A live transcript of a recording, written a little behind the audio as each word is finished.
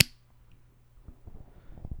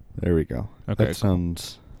There we go. Okay. That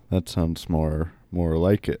sounds more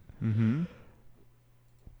like it. Mm-hmm.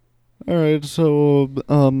 All right. So,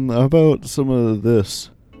 how about some of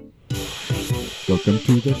this? Welcome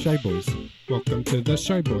to the Shy Boys. Welcome to the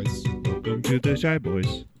Shy Boys. Welcome to the Shy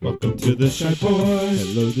Boys. Welcome to the Shy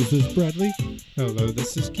Boys. Hello, this is Bradley. Hello,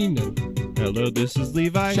 this is Keenan. Hello, this is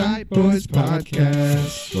Levi. Shy Boys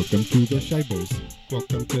Podcast. Welcome to the Shy Boys.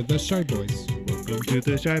 Welcome to the Shy Boys. Welcome to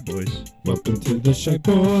the Shy Boys. Welcome to the Shy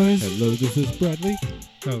Boys. Hello, this is Bradley.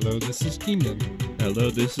 Hello, this is Keenan. Hello,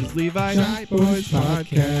 this is Levi. Shy Boys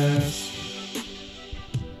Podcast.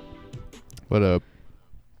 What up?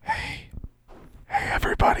 Hey,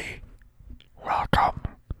 everybody! Welcome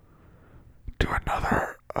to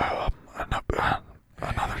another time.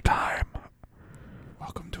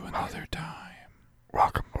 Welcome to another time.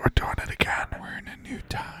 Welcome. We're doing it again. We're in a new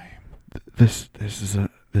time. This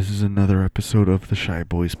is another episode of the Shy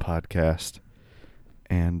Boys Podcast,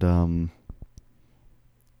 and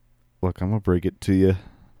look, I'm gonna break it to you.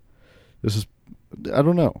 I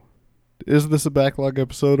don't know. Is this a backlog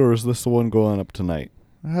episode or is this the one going up tonight?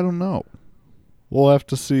 I don't know. We'll have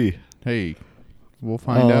to see. Hey, we'll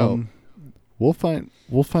find out. We'll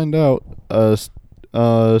find out.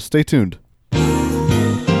 Stay tuned. Hey,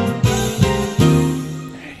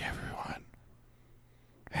 everyone.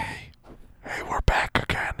 Hey, We're back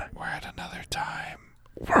again. we're at another time.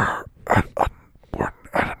 We're at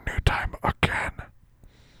a new time again.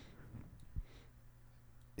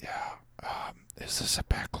 Yeah, is this a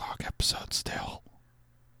backlog episode still?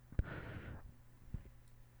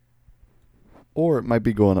 Or it might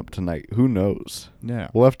be going up tonight. Who knows? Yeah.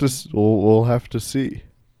 We'll have to. We'll have to see.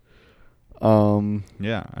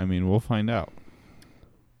 Yeah, I mean, we'll find out.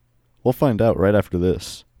 We'll find out right after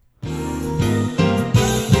this.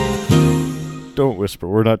 Don't whisper.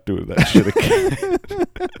 We're not doing that shit again.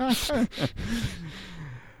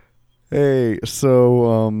 Hey,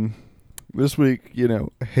 so this week,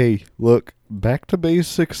 hey, look, back to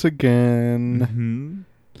basics again. Mm-hmm.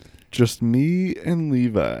 Just me and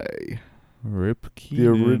Levi. Rip Keenan. The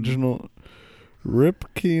original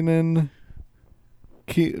Rip Keenan.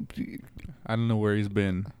 I don't know where he's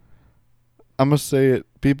been. I'm going to say it.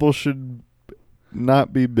 People should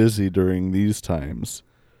not be busy during these times.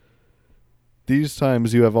 These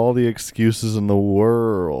times you have all the excuses in the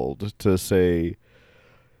world to say,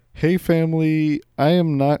 hey, family, I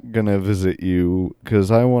am not going to visit you because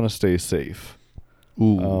I want to stay safe.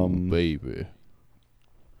 Ooh, baby.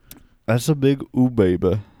 That's a big ooh,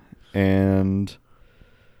 baby. And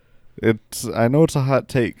I know it's a hot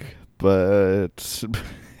take, but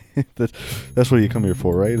that's what you come here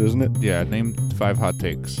for, right? Isn't it? Yeah, name 5 hot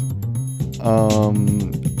takes.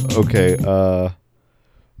 Okay,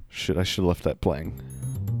 shit, I should have left that playing.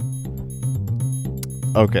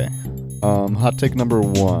 Okay. Hot take number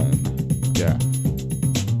 1 Yeah.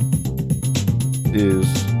 is,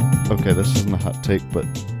 okay, this isn't a hot take, but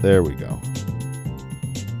there we go.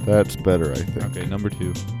 That's better, I think. Okay, number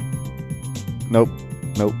 2. Nope.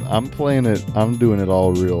 I'm doing it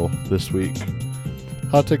all real this week.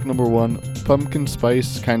 Hot take number 1, pumpkin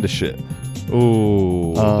spice kind of shit.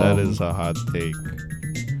 Ooh, that is a hot take.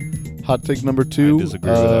 Hot take number 2, I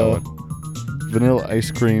disagree with that one. vanilla ice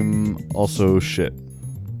cream also shit.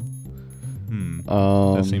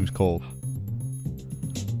 That seems cold.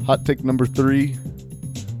 Hot take number 3,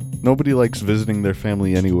 nobody likes visiting their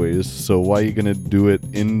family anyways, so why are you going to do it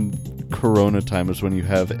in Corona times when you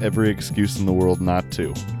have every excuse in the world not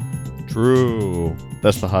to? True.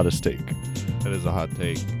 That's the hottest take. That is a hot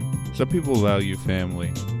take. Some people value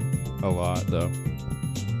family a lot, though.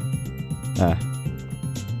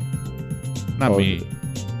 Not me.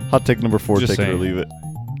 Hot take number 4, Just take it or saying. leave it.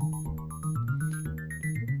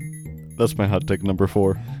 That's my hot take number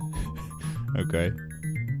 4. Okay.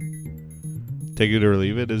 Take it or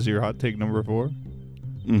leave it is your hot take number 4?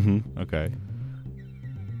 Mm-hmm. Okay.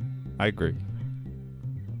 I agree.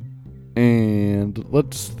 And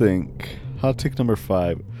let's think. Hot take number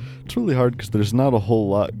 5. It's really hard because there's not a whole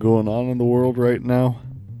lot going on in the world right now.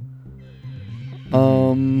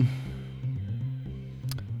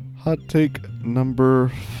 Hot take number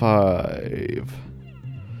 5.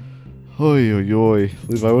 Oy, oy, oy.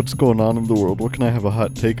 Levi, what's going on in the world? What can I have a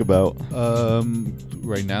hot take about?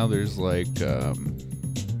 Right now there's like, God,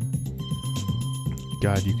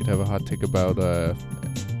 you could have a hot take about,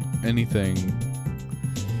 anything.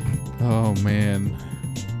 Oh, man.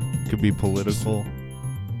 Could be political.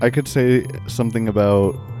 I could say something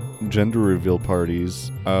about gender reveal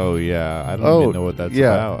parties. Oh, yeah. I don't even know what that's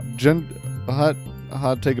about.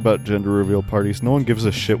 hot take about gender reveal parties. No one gives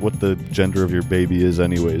a shit what the gender of your baby is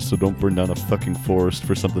anyways, so don't burn down a fucking forest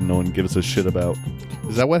for something no one gives a shit about.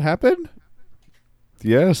 Is that what happened?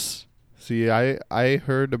 Yes. See, I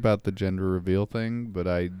heard about the gender reveal thing, but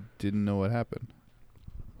I didn't know what happened.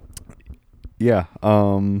 Yeah.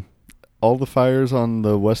 All the fires on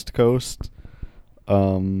the West Coast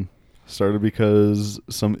started because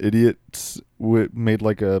some idiots made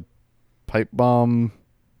like a pipe bomb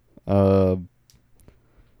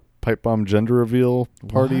gender reveal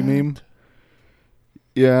party What? meme.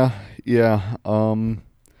 Yeah. And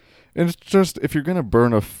it's just, if you're gonna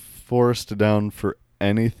burn a forest down for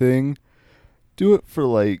anything, do it for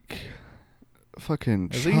like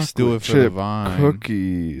fucking At least do it for chip the vine.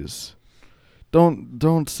 cookies.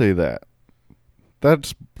 Don't say that.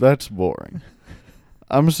 That's boring.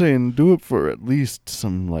 I'm saying do it for at least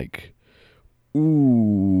some like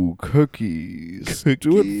cookies.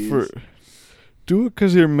 Do it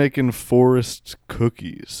because you're making forest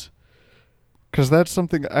cookies. Because that's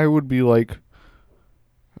something I would be like,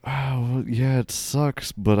 oh, yeah, it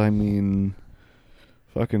sucks, but I mean,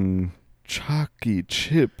 fucking chalky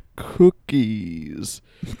chip cookies.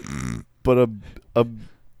 But a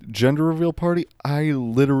gender reveal party, I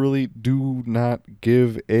literally do not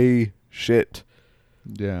give a shit.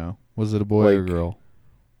 Yeah. Was it a boy or Like- girl?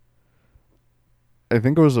 I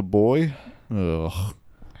think it was a boy. Ugh.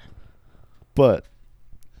 But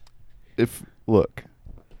if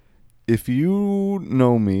you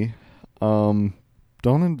know me, don't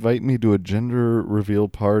invite me to a gender reveal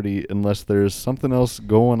party unless there's something else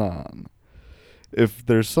going on. If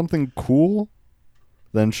there's something cool,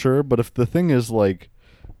 then sure. But if the thing is like,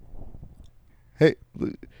 hey,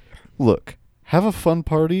 look, have a fun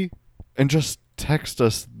party and just text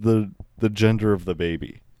us the gender of the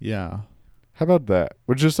baby. Yeah. How about that?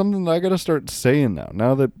 Which is something that I gotta start saying now.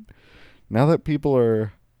 Now that people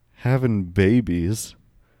are having babies.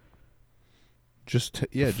 Just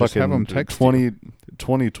have fucking them text you.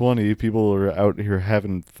 2020, people are out here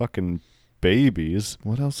having fucking babies.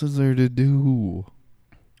 What else is there to do?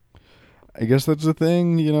 I guess that's the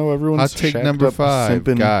thing. You know, everyone's Hot take shacked number up 5,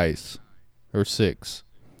 simping. guys. Or 6.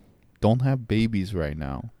 Don't have babies right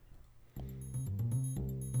now.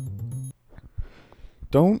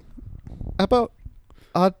 Don't. How about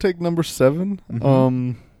hot take number 7?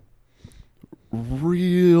 Mhm.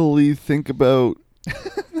 Really think about.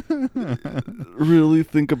 Really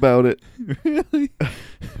think about it. Really?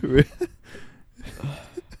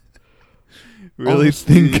 Really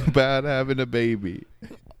Honestly- think about having a baby.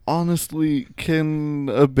 Honestly, can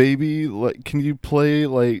a baby can you play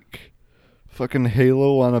like fucking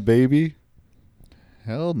Halo on a baby?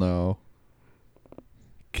 Hell no.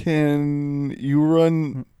 Can you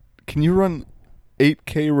run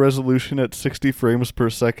 8K resolution at 60 frames per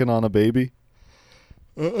second on a baby?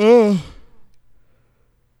 No,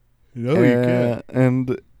 you can't.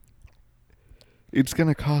 And it's going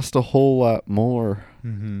to cost a whole lot more.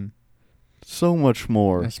 Mm-hmm. So much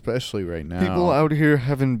more. Especially right now. People out here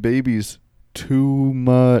having babies too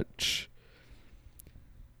much.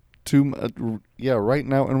 Yeah, right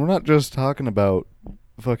now. And we're not just talking about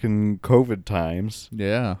fucking COVID times.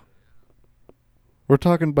 Yeah. We're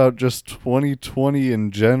talking about just 2020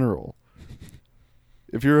 in general.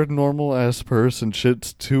 If you're a normal ass person,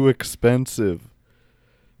 shit's too expensive.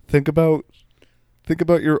 Think about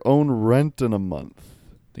your own rent in a month.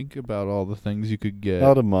 Think about all the things you could get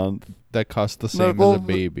Not a month. that cost the No, same well, as a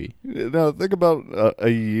baby. No, think about a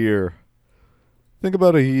year. Think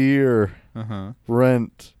about a year Uh-huh.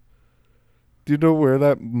 rent. Do you know where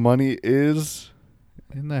that money is?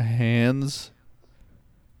 In the hands.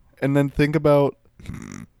 And then think about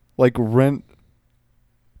like rent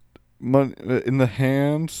money in the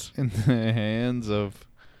hands. In the hands of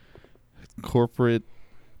corporate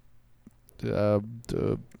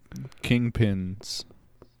kingpins.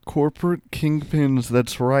 Corporate kingpins,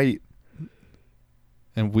 that's right.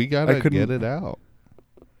 And we gotta couldn't- get it out.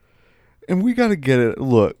 And we gotta get it.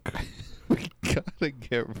 Look, We gotta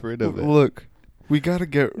get rid of it. look, we gotta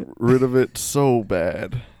get rid of it so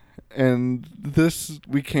bad. And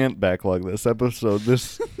we can't backlog this episode.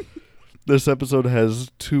 This episode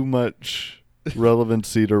has too much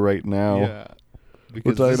relevancy to right now. Yeah. We're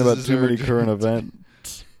Because talking this about is too many urgent. current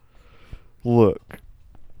events. Look,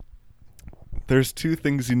 there's two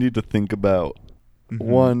things you need to think about. Mhm.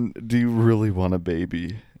 One, do you really want a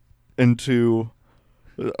baby? And two,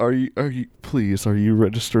 are you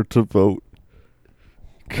registered to vote?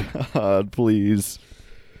 God, please.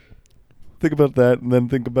 Think about that, and then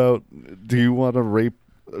think about, do you want to rape?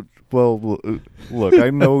 Look, I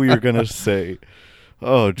know you're gonna say,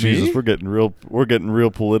 "Oh Jesus, Me? we're getting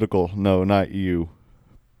real political." No, not you.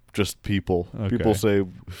 just people. Okay. People say,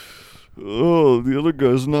 "Oh, the other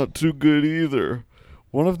guy's not too good either."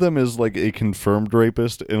 One of them is like a confirmed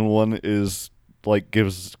rapist, and one is like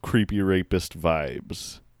gives creepy rapist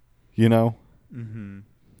vibes. You know? Mm-hmm.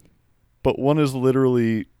 But one is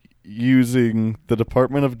literally using the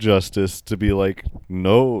Department of Justice to be like,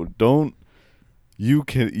 "No, don't. You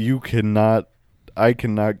cannot. I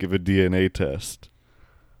cannot give a DNA test.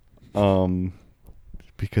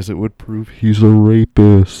 Because it would prove he's a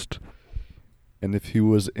rapist. And if he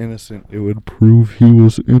was innocent, it would prove he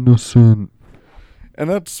was innocent." And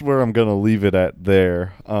that's where I'm gonna leave it at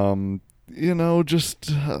there.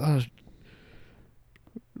 Just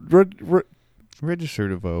Register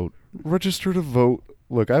to vote. register to vote.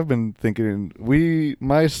 Look, I've been thinking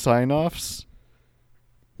my sign-offs.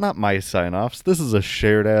 Not my sign-offs. This is a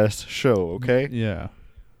shared ass show, okay? Yeah.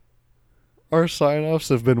 Our sign-offs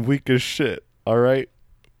have been weak as shit. All right.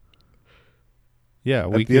 Yeah.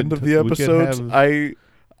 At the end of the episodes, I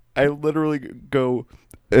literally go.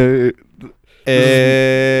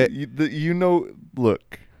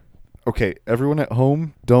 Look. Okay, everyone at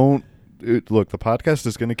home, don't look. The podcast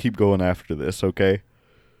is gonna keep going after this, okay?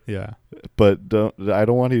 Yeah. But I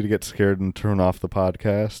don't want you to get scared and turn off the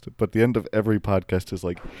podcast. But the end of every podcast is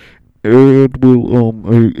like, and we'll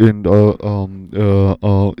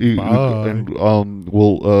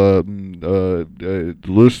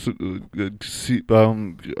listen, see,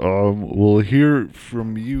 we'll hear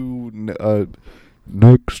from you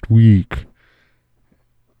next week.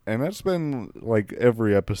 And that's been like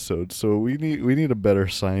every episode. So we need a better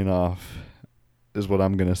sign off, is what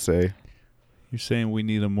I'm gonna say. You're saying we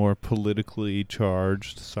need a more politically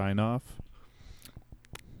charged sign-off?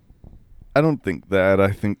 I don't think that.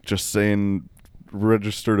 I think just saying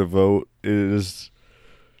register to vote is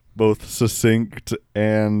both succinct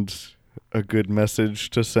and a good message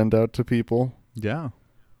to send out to people. Yeah.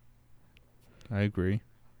 I agree.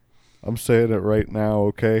 I'm saying it right now,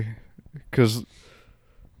 okay? Because,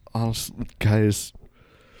 honestly, guys,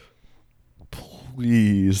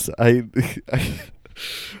 please,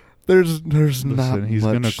 there's Listen, not he's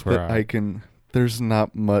gonna much cry. that I can. There's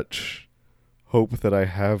not much hope that I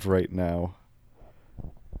have right now.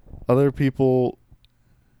 Other people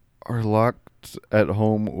are locked at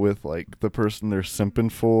home with like the person they're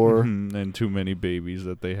simping for. Mhm, and too many babies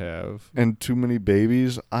that they have. And too many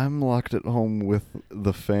babies. I'm locked at home with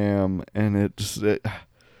the fam, and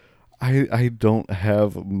I don't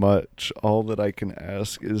have much. All that I can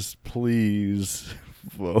ask is please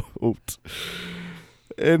vote.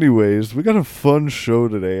 Anyways, we got a fun show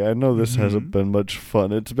today. I know this hasn't been much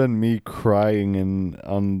fun. It's been me crying and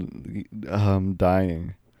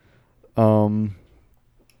dying.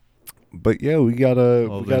 But yeah, we got a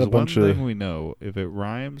bunch one of. thing we know: if it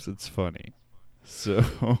rhymes, it's funny. So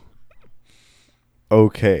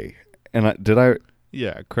Okay, and did I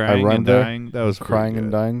yeah, crying rhymed and there? dying. That was pretty crying and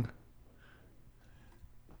good. dying?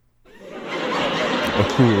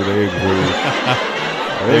 Oh, they agree.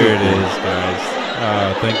 There it is, guys.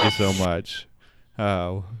 Thank you so much.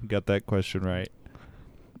 Got that question right.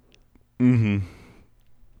 Mm-hmm.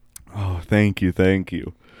 Oh, thank you.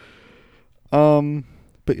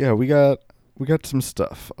 But yeah, we got some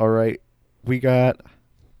stuff. All right, we got.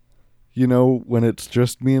 When it's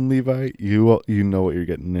just me and Levi, you know what you're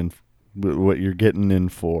getting in,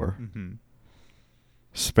 for. Mm-hmm.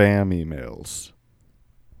 Spam emails.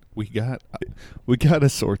 We gotta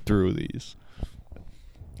sort through these.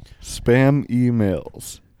 Spam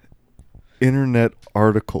emails. Internet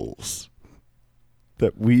articles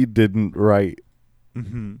that we didn't write,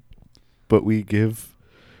 Mm-hmm. but we give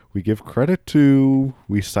credit to.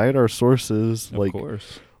 We cite our sources, Of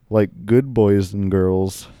course. like good boys and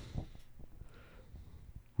girls.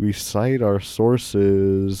 We cite our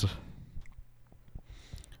sources.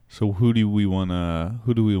 So who do we wanna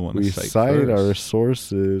We cite cite first? our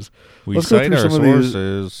sources. We Let's go cite through our some of these-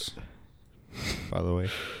 sources. By the way,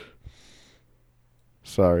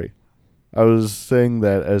 Sorry, I was saying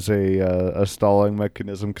that as a stalling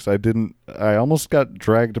mechanism because I almost got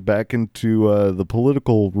dragged back into the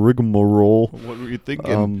political rigmarole. what were you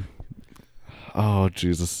thinking? Oh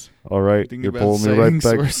Jesus! All right, Thinking you're about pulling me citing right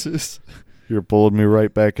back. sources. You're pulling me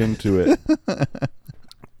right back into it.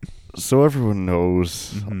 So everyone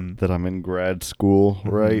knows Mhm. that I'm in grad school,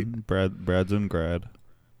 right? Mhm. Brad's in grad.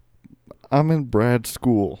 I'm in grad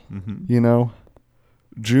school. Mm-hmm.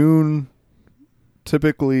 June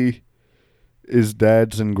typically is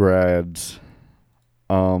dads and grads.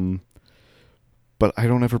 But I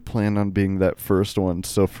don't ever plan on being that first one.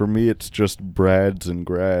 So for me, it's just brads and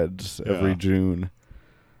grads every Yeah. June.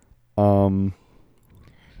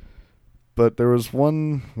 But But there was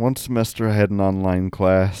one semester I had an online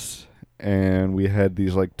class, and we had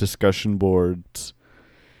these like discussion boards.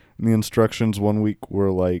 And the instructions one week were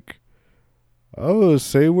like, "Oh,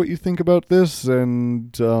 say what you think about this,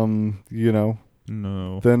 and No.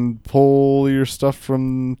 then pull your stuff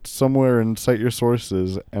from somewhere and cite your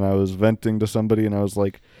sources." And I was venting to somebody, and I was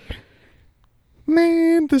like,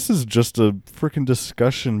 "Man, this is just a freaking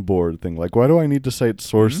discussion board thing. Like, why do I need to cite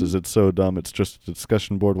sources? It's so dumb. It's just a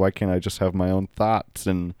discussion board. Why can't I just have my own thoughts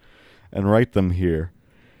and write them here?"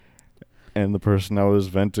 And the person I was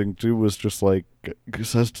venting to was just like,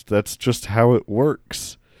 "'Cause that's just how it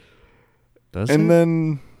works." Does And it?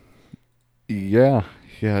 then, yeah,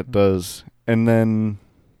 it does. And then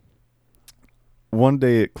one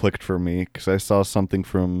day it clicked for me because I saw something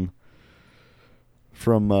from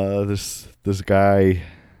this guy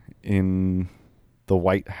in the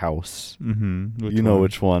White House. Mm-hmm. You know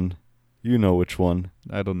which one. You know which one.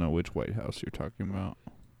 I don't know which White House you're talking about.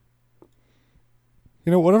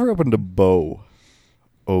 You know, whatever happened to Bo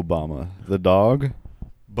Obama, the dog?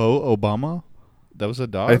 Bo Obama? That was a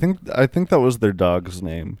dog? I think that was their dog's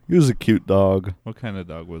name. He was a cute dog. What kind of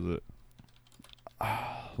dog was it?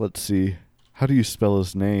 Let's see. How do you spell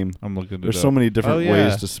his name? I'm looking at it There's up. so many different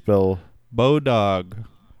ways to spell. Bo Dog.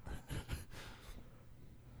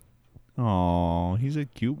 Oh, he's a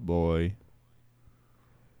cute boy.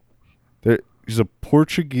 He's a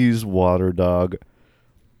Portuguese water dog.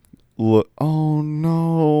 Look, oh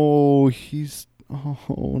no, he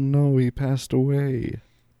passed away.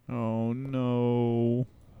 Oh no.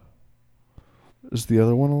 Is the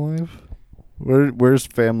other one alive? Where's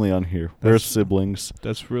family on here? Where's siblings?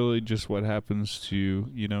 That's really just what happens to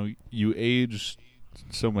you age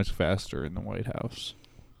so much faster in the White House.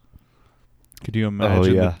 Could you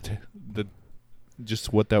imagine the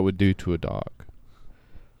just what that would do to a dog?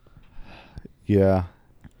 Yeah.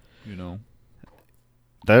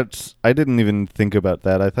 I didn't even think about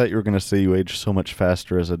that. I thought you were going to say you age so much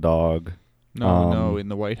faster as a dog. No, in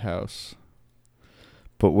the White House.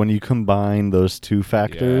 But when you combine those two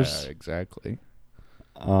factors, yeah, exactly.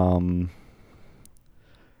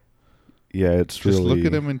 Yeah, it's just really. Look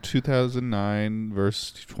at him in 2009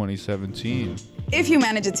 versus 2017. If you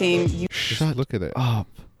manage a team, you Shut look at it. up.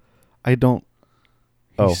 I don't.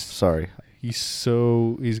 Sorry.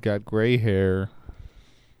 He's got gray hair.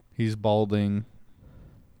 He's balding.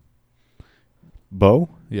 Bo?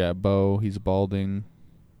 Yeah, Bo. He's balding.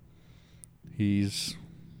 He's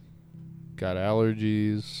got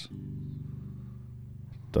allergies.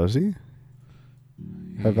 Does he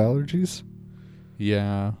have allergies?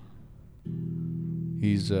 Yeah.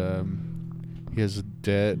 He has a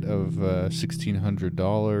debt of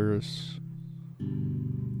 $1,600.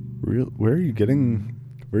 Where are you getting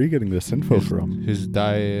this info from? His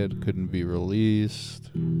diet couldn't be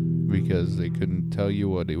released because they couldn't tell you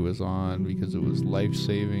what he was on because it was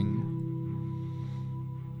life-saving.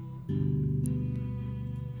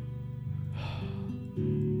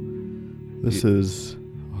 This is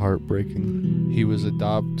heartbreaking. He was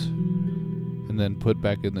adopted and then put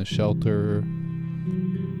back in the shelter.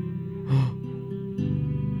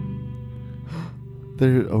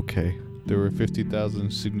 Okay. There were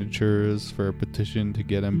 50,000 signatures for a petition to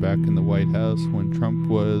get him back in the White House when Trump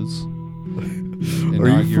was inaugurated.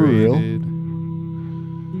 Are you for real?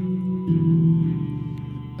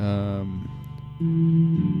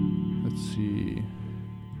 Let's see.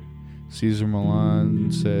 Cesar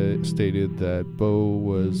Millan stated that Bo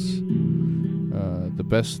was the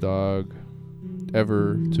best dog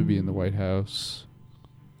ever to be in the White House.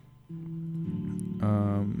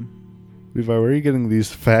 Levi, where are you getting these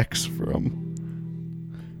facts from?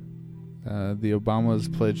 The Obamas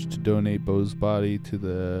pledged to donate Bo's body to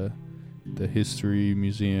the History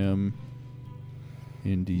Museum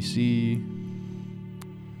in D.C.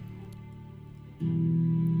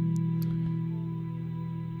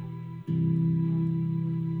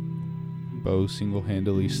 Bo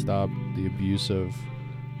single-handedly stopped the abuse of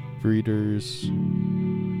breeders.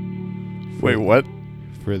 Wait, what?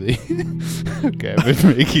 For the okay, I've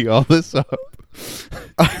been making all this up.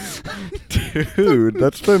 Dude,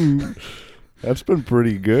 that's been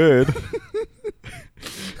pretty good.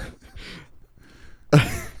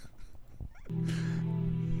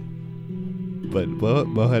 But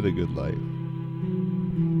Bo had a good life.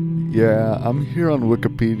 Yeah, I'm here on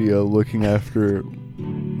Wikipedia looking after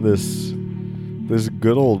this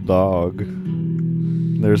good old dog.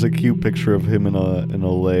 There's a cute picture of him in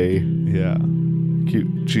a lay. Yeah.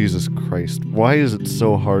 Cute. Jesus Christ. Why is it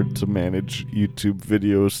so hard to manage YouTube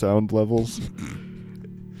video sound levels?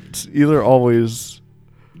 It's either always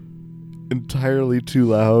entirely too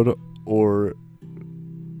loud or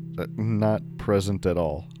not present at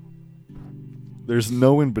all. There's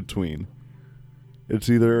no in between. It's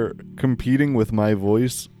either competing with my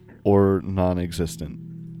voice or non-existent.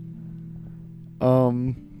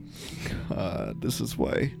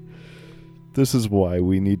 This is why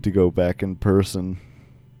we need to go back in person.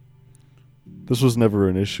 This was never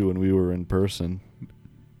an issue when we were in person.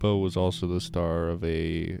 Bo was also the star of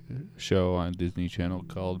a show on Disney Channel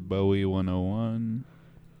called Bowie 101.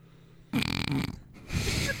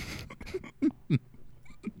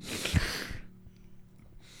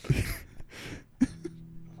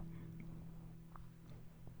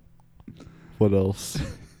 What else?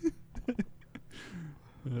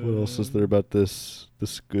 What else is there about this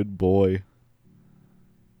good boy?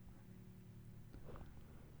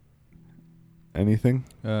 Anything?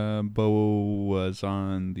 Bo was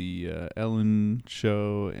on the Ellen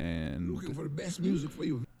show and... Looking for the best music for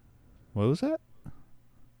you. What was that?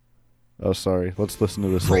 Oh, sorry. Let's listen to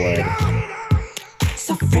this aloud.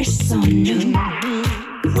 So fresh, so new. Can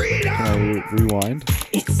I rewind?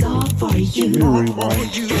 It's all for you.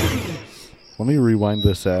 Let me rewind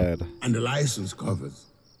this ad. And the license covers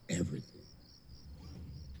everything.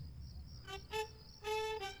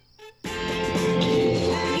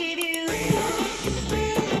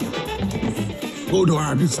 Go to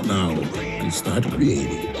artists now and start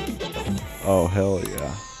creating. Oh, hell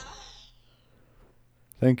yeah.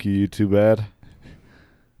 Thank you, YouTube ad.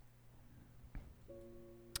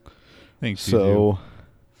 Thanks, So,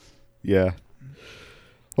 yeah.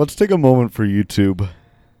 Let's take a moment for YouTube.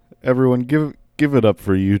 Everyone, give it up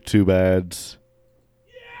for YouTube ads.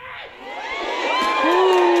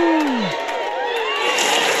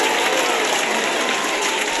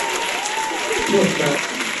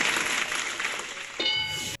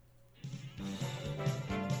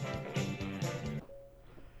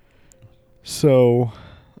 So,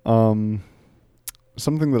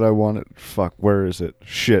 something that I wanted... Fuck, where is it?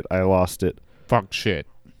 Shit, I lost it. Fuck shit.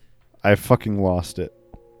 I fucking lost it.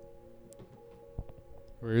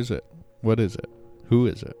 Where is it? What is it? Who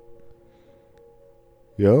is it?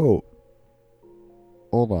 Yo.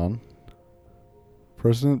 Hold on.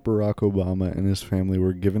 President Barack Obama and his family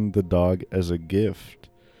were given the dog as a gift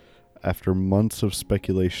after months of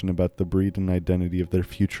speculation about the breed and identity of their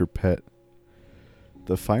future pet.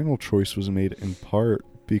 The final choice was made in part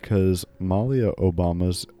because Malia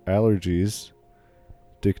Obama's allergies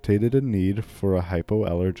dictated a need for a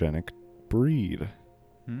hypoallergenic breed.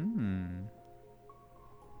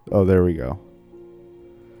 Oh, there we go.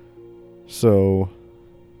 So,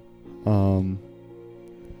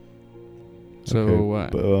 So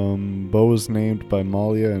what? Bo was named by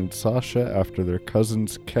Malia and Sasha after their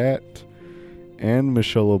cousin's cat and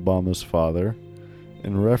Michelle Obama's father,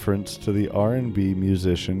 in reference to the R&B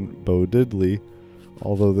musician Bo Diddley,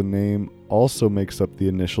 although the name also makes up the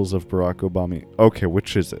initials of Barack Obama. Okay,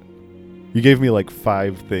 which is it? You gave me like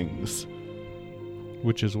 5 things.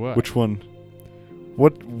 Which is what? Which one?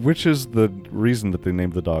 Which is the reason that they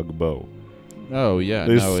named the dog Bo? Oh yeah,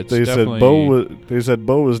 They definitely... said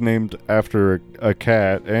Bo was named after a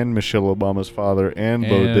cat and Michelle Obama's father and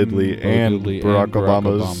Bo Diddley and Barack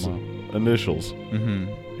Obama's initials.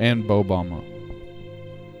 Mm-hmm. And Bo Obama.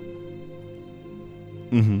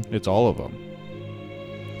 Mm-hmm. It's all of them.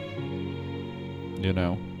 You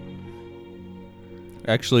know.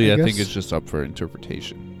 Actually, I think it's just up for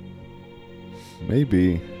interpretation.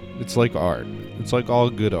 Maybe. It's like art. It's like all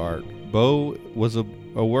good art. Bo was a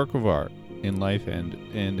work of art in life and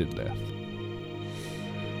in death.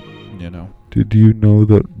 You know. Did you know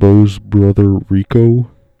that Bo's brother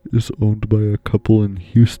Rico is owned by a couple in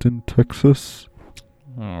Houston, Texas?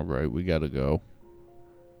 All right, we gotta go.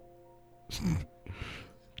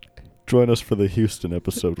 Join us for the Houston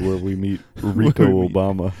episode where we meet Rico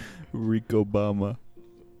Obama. Rico Obama.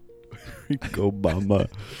 Rico Obama.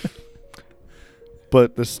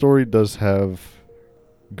 But the story does have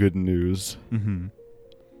good news. Mm-hmm.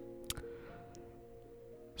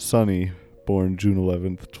 Sonny, born June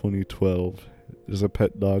 11th, 2012, is a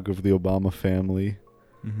pet dog of the Obama family,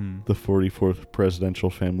 the 44th presidential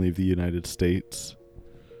family of the United States.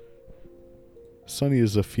 Sonny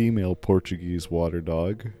is a female Portuguese water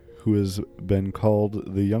dog who has been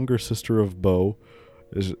called the younger sister of Bo.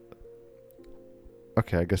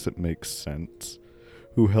 Okay, I guess it makes sense.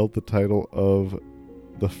 Who held the title of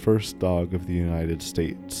the first dog of the United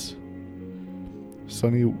States.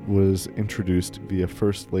 Sonny was introduced via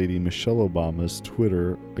First Lady Michelle Obama's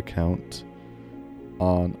Twitter account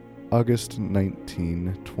on August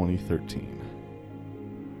 19, 2013.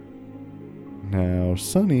 Now,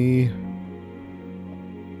 Sonny,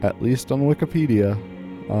 at least on Wikipedia,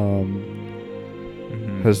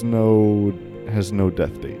 has no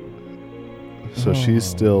death date. So she's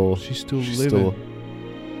still living.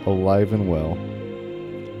 alive and well.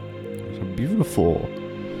 It's a beautiful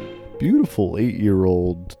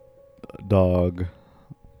 8-year-old dog.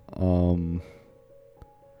 And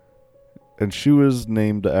she was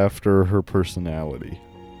named after her personality.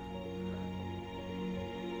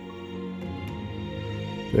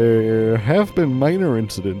 There have been minor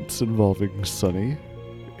incidents involving Sunny.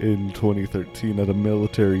 In 2013, at a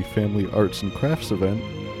military family arts and crafts event,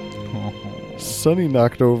 Sunny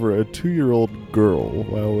knocked over a 2-year-old girl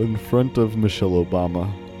while in front of Michelle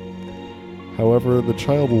Obama. However, the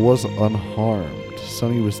child was unharmed.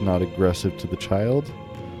 Sunny was not aggressive to the child,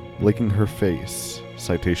 licking her face.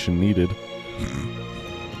 Citation needed.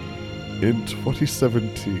 In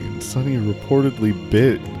 2017, Sunny reportedly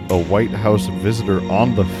bit a White House visitor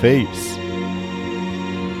on the face.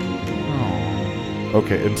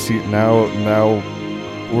 Okay, and see, now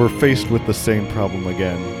we're faced with the same problem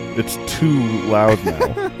again. It's too loud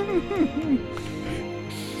now.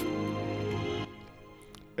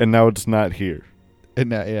 And now it's not here. And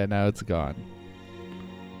now it's gone.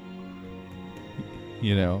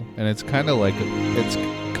 You know, and it's kind of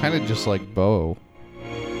just like Bo.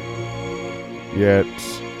 Yeah,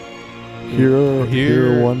 it's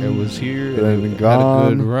here one. It was here. Then and gone.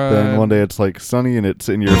 Had a good run. Then one day it's like sunny and it's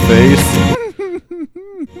in your face.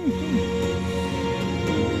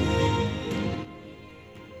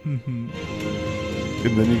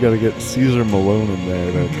 And then you gotta get Caesar Malone in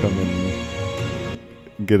there to come in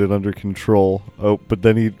and get it under control. Oh, but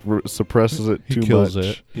then he suppresses it too kills much.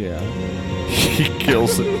 It. Yeah. He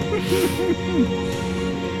kills it.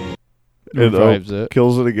 Revives it.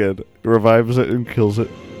 Kills it again. Revives it and kills it.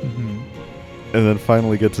 Mm-hmm. And then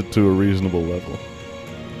finally gets it to a reasonable level.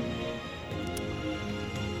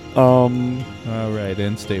 Alright,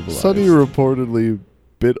 and stabilized. Sunny reportedly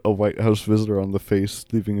bit a White House visitor on the face,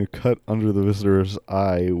 leaving a cut under the visitor's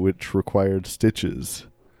eye, which required stitches.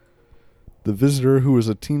 The visitor, who was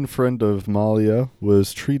a teen friend of Malia,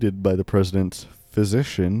 was treated by the president's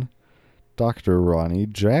physician, Dr. Ronnie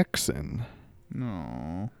Jackson.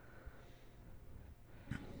 No.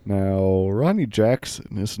 Now, Ronnie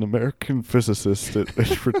Jackson is an American physicist that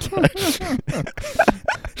retired.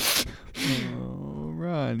 Oh,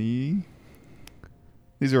 Ronnie.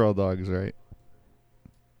 These are all dogs, right?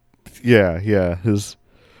 Yeah.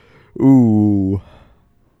 Ooh.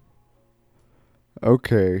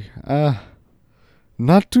 Okay.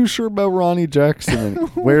 Not too sure about Ronnie Jackson.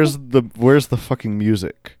 Where's the fucking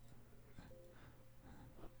music?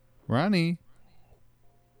 Ronnie,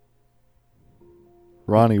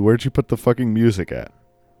 where'd you put the fucking music at?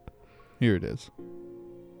 here it is.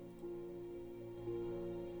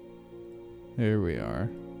 There we are.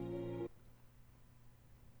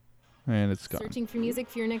 And it's gone. Searching for music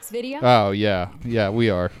for your next video? Oh, yeah. Yeah,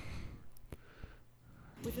 we are.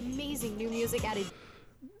 With amazing new music added.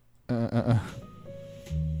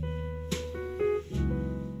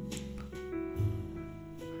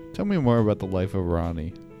 Tell me more about the life of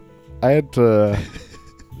Ronnie. I had to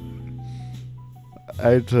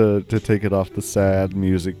take it off the sad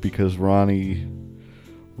music because Ronnie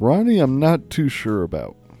I'm not too sure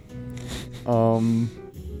about.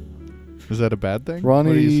 Is that a bad thing? What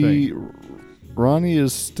are you saying? Ronnie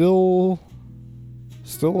is still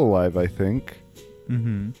alive, I think.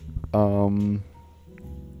 Mm-hmm.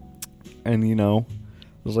 And you know,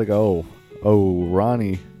 it was like, oh,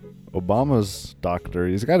 Ronnie, Obama's doctor,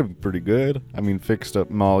 he's got to be pretty good. I mean, fixed up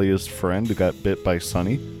Malia's friend who got bit by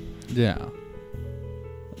Sunny. Yeah.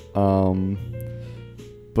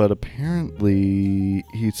 But apparently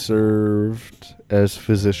he served as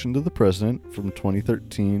physician to the president from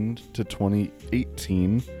 2013 to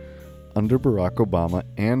 2018 under Barack Obama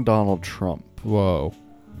and Donald Trump. Whoa.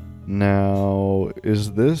 Now,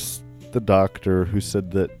 is this the doctor who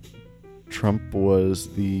said that Trump was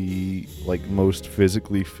the most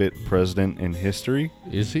physically fit president in history?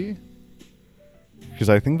 Is he? Because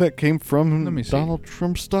I think that came from Let me see. Donald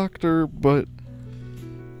Trump's doctor, but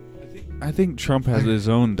I think Trump has his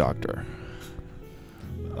own doctor.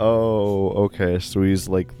 oh, okay. So he's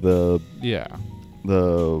like the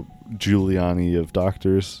Giuliani of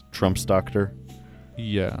doctors, Trump's doctor.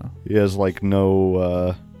 Yeah. He has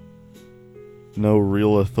no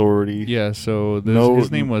real authority. Yeah, so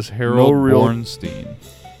his name was Harold Bornstein.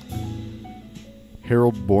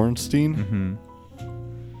 Harold Bornstein? Mm-hmm.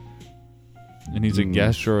 And he's a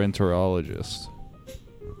gastroenterologist.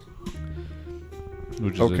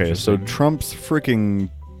 Which is okay, so Trump's freaking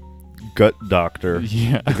gut doctor.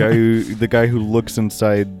 Yeah. The guy who looks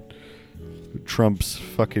inside Trump's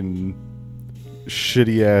fucking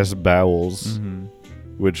shitty ass bowels, Mm-hmm.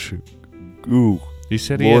 which ooh, He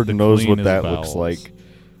said he Lord had the knows what cleanest that bowels. looks like.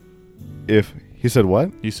 If he said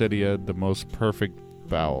what? He said he had the most perfect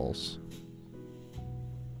bowels.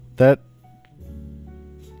 That.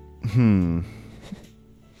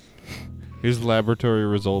 His laboratory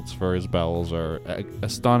results for his bowels are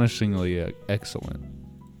astonishingly excellent.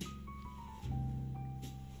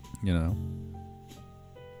 You know?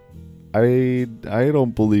 I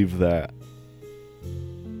don't believe that.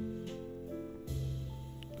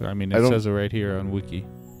 I mean, I it don't- says it right here on Wiki.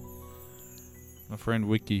 My friend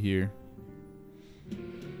Wiki here.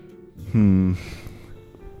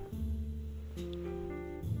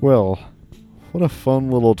 Well, what a fun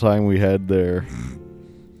little time we had there.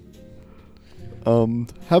 How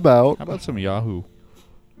about How about some Yahoo?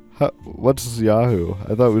 what's Yahoo?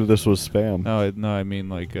 I thought this was spam. No, I mean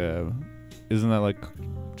like, isn't that like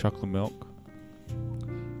chocolate milk?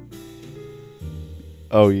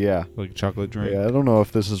 Oh yeah, Like a chocolate drink? yeah. I don't know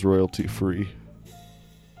if this is royalty free.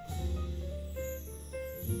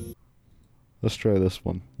 Let's try this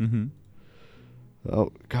one. Mm-hmm.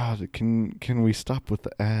 Oh God, can we stop with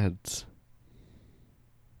the ads?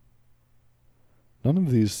 None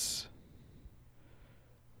of these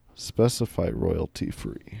specify royalty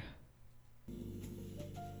free.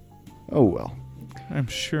 Oh well. I'm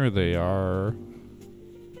sure they are.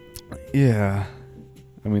 Yeah.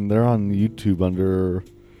 I mean, they're on YouTube under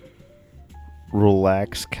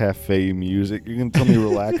Relax Cafe Music. You can tell me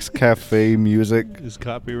Relax Cafe Music Is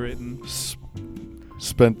copywritten?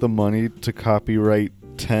 spent the money to copyright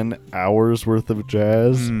 10 hours worth of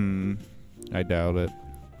jazz? I doubt it.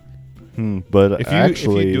 But If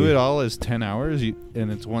actually, you do it all as 10 hours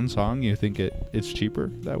and it's one song, you think it's cheaper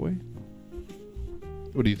that way?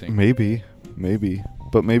 What do you think? maybe.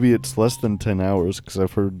 But maybe it's less than 10 hours because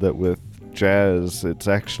I've heard that with jazz, it's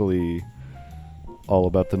actually all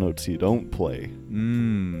about the notes you don't play.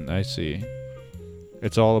 I see.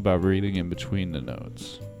 It's all about reading in between the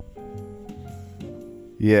notes.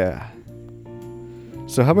 Yeah.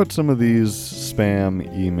 So how about some of these spam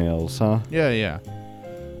emails, huh? Yeah.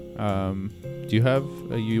 Do you have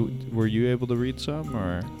were you able to read some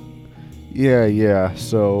or? Yeah.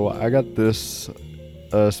 So I got this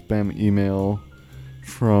spam email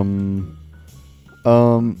from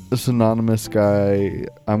this anonymous guy.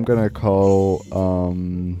 I'm gonna call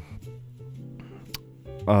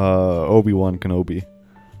Obi-Wan Kenobi.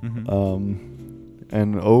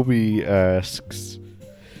 And Obi asks,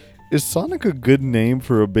 "Is Sonic a good name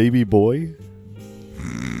for a baby boy?"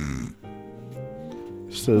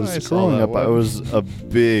 Says, I saw growing that up, I one. was a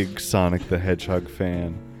big Sonic the Hedgehog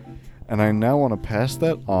fan, and I now want to pass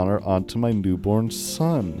that honor on to my newborn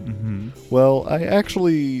son. Well,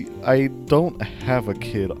 I don't have a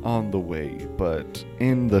kid on the way, but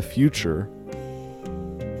in the future.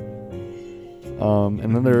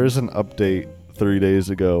 And then there is an update 3 days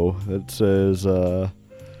ago that says,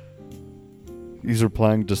 he's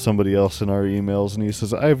replying to somebody else in our emails, and he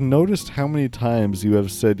says, "I have noticed how many times you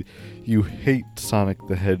have said you hate Sonic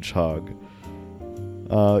the Hedgehog.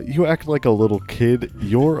 You act like a little kid.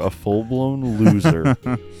 You're a full-blown loser."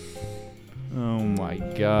 Oh my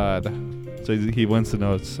god. So he wants to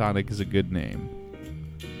know if Sonic is a good name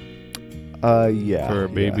Yeah. for a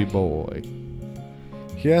baby boy.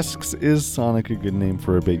 He asks, "Is Sonic a good name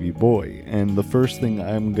for a baby boy?" And the first thing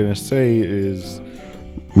I'm gonna say is,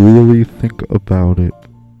 really think about it.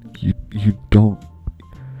 You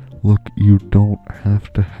don't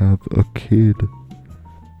have to have a kid.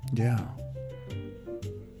 Yeah.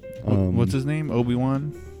 What's his name?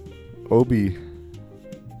 Obi-Wan? Obi.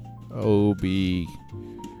 Obi.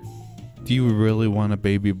 Do you really want a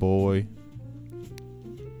baby boy?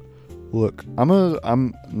 Look, I'm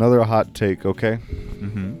another hot take, okay?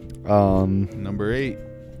 Number 8.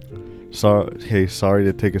 Sorry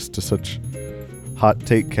to take us to such hot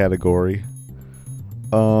take category.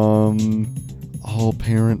 All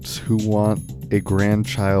parents who want a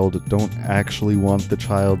grandchild don't actually want the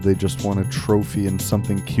child, they just want a trophy and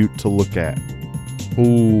something cute to look at.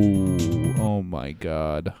 Ooh. Oh my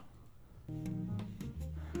god.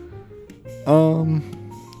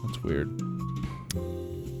 That's weird.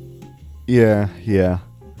 Yeah.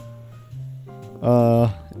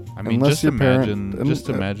 I mean, Unless just your parent-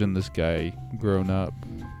 imagine this guy grown up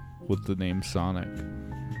with the name Sonic.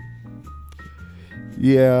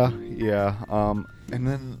 Yeah. And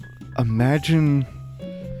then imagine,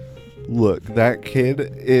 look, that kid,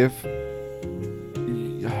 if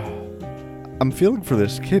I'm feeling for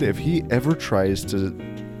this kid, if he ever tries to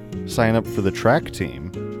sign up for the track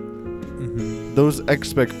team,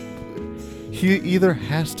 he either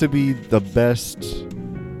has to be the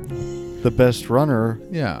best runner,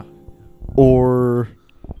 Yeah. or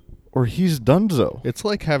or he's donezo. It's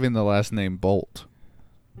like having the last name Bolt.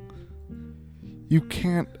 You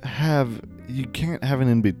can't have an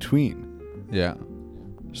in between. Yeah.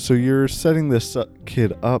 So you're setting this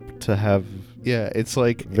kid up to have Yeah, it's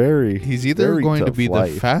like he's either very going to tough be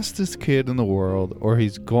life. the fastest kid in the world or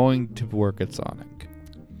he's going to work at Sonic.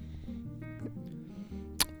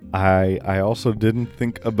 I also didn't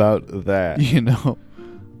think about that. You know?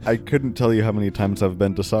 I couldn't tell you how many times I've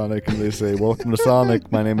been to Sonic and they say, "Welcome to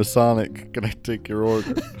Sonic. My name is Sonic. Can I take your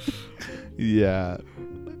order?" Yeah.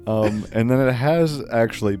 And then it has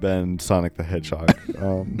actually been Sonic the Hedgehog.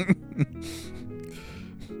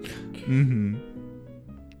 Mm-hmm.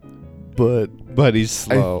 But he's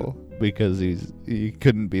slow because he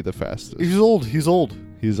couldn't be the fastest. he's old. He's old.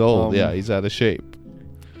 Yeah, he's out of shape.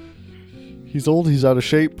 He's old. He's out of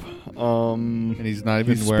shape. And he's not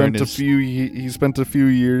even wearing his... He spent a few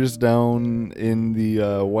years down in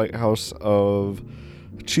the White House of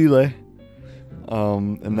Chile.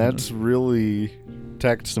 And that's really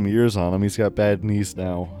tacked some years on him. He's got bad knees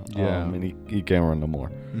now. Yeah. And he can't run no more.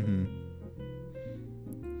 Mm-hmm.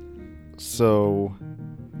 So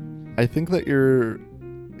I think that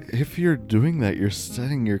if you're doing that, you're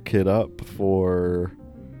setting your kid up for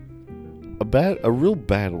a real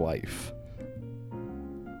bad life.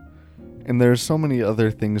 And there's so many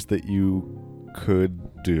other things that you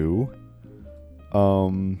could do.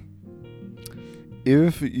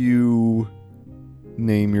 If you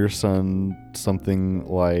name your son something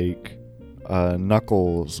like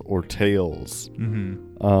Knuckles or Tails,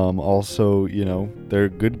 also, they're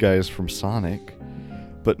good guys from Sonic,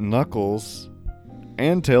 but Knuckles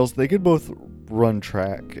and Tails, they could both run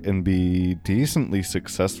track and be decently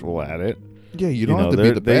successful at it. Yeah, you don't have to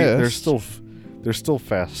be the best. They're still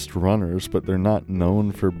fast runners, but they're not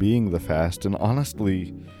known for being the fast. And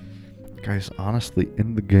honestly, guys,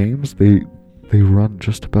 in the games, they run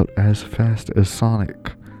just about as fast as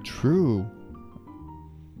Sonic. True.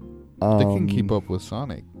 They can keep up with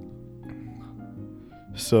Sonic.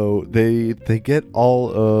 So they get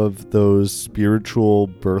all of those spiritual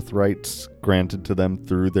birthrights granted to them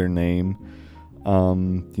through their name,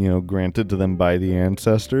 granted to them by the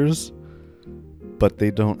ancestors. But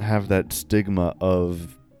they don't have that stigma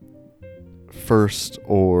of first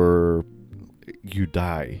or you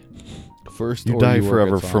die. First, you or die you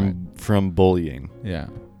forever work at Sonic. from bullying. Yeah.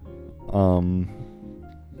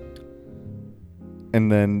 And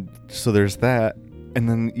then so there's that, and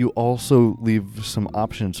then you also leave some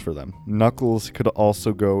options for them. Knuckles could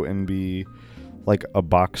also go and be like a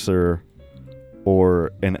boxer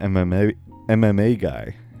or an MMA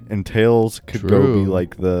guy, and Tails could go be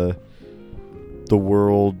like the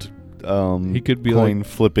world he could be coin like,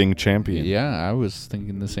 flipping champion. Yeah, I was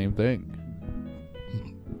thinking the same thing.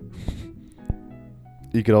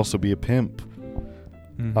 He could also be a pimp.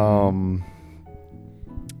 Mm-hmm.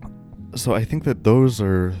 So I think that those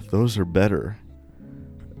are better.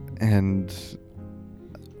 And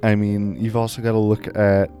I mean, you've also got to look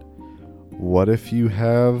at what if you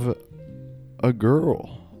have a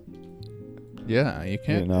girl? Yeah, you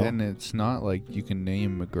can't, and it's not like you can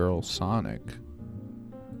name a girl Sonic.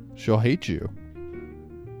 She'll hate you.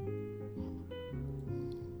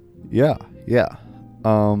 Yeah.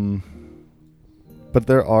 But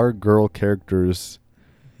there are girl characters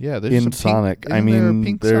in Sonic. I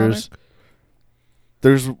mean,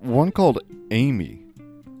 there's one called Amy,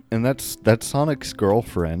 and that's Sonic's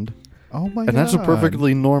girlfriend. Oh my god. And that's a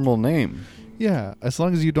perfectly normal name. Yeah, as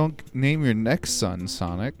long as you don't name your next son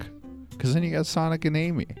Sonic, because then you got Sonic and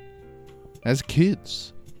Amy as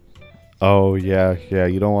kids. Oh yeah,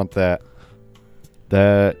 you don't want that.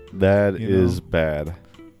 That is bad.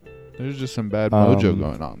 There's just some bad mojo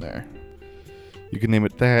going on there. You can name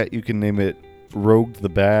it that. You can name it Rogue the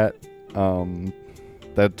Bat.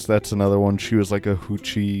 That's another one. She was like a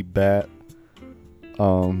hoochie bat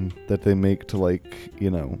that they make to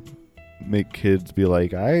make kids be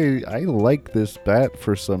like, I like this bat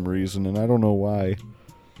for some reason, and I don't know why.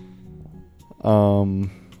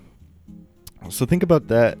 So think about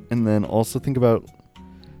that, and then also think about,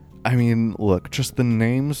 I mean, look, just the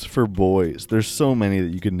names for boys. There's so many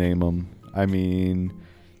that you could name them. I mean,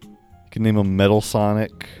 you can name them Metal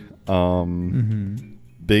Sonic,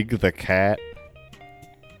 Big the Cat,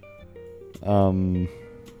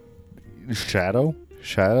 Shadow.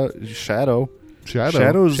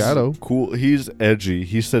 Shadow's cool. He's edgy.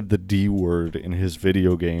 He said the D word in his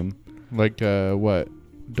video game. Like what?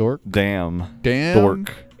 Dork? Damn.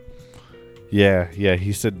 Dork. Yeah,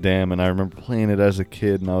 he said damn, and I remember playing it as a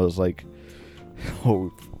kid, and I was like,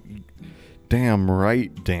 oh, damn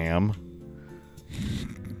right, damn.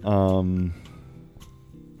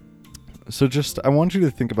 So just, I want you to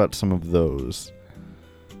think about some of those.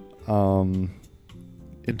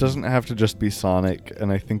 It doesn't have to just be Sonic,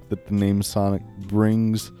 and I think that the name Sonic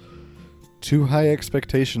brings too high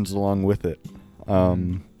expectations along with it.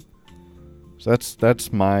 So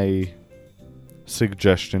that's my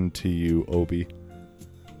suggestion to you, Obi.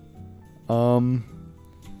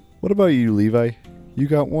 What about you, Levi? You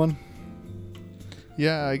got one?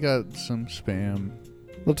 Yeah, I got some spam.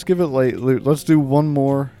 Let's give it let's do one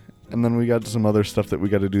more, and then we got some other stuff that we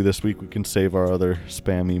got to do this week. We can save our other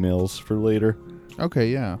spam emails for later. Okay,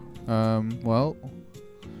 yeah. Well,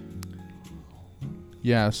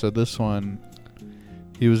 yeah, so this one,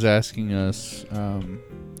 he was asking us,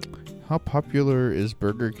 how popular is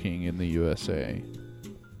Burger King in the USA?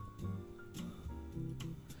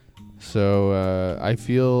 So, I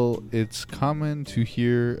feel it's common to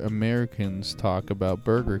hear Americans talk about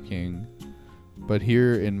Burger King, but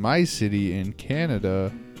here in my city in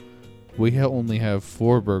Canada, we only have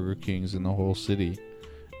 4 Burger Kings in the whole city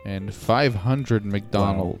and 500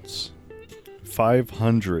 McDonald's.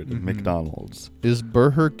 500 McDonald's. Is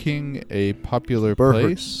Burger King a popular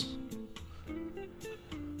place?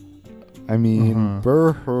 I mean,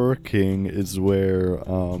 Burger King is where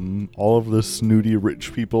all of the snooty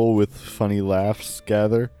rich people with funny laughs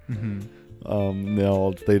gather. They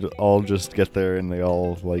all just get there and they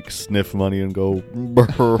all like sniff money and go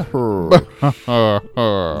burr.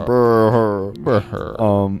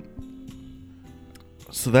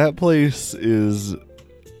 So that place is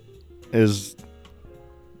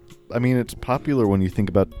I mean, it's popular when you think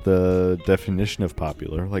about the definition of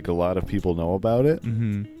popular. Like, a lot of people know about it.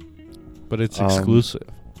 But it's exclusive.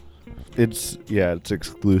 It's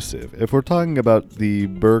exclusive. If we're talking about the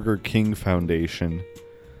Burger King Foundation,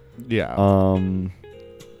 yeah.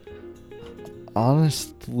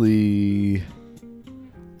 Honestly,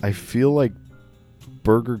 I feel like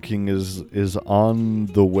Burger King is on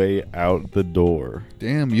the way out the door.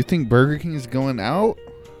 Damn, you think Burger King is going out?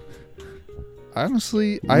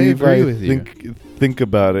 Honestly, I agree with you. Think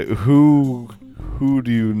about it. Who do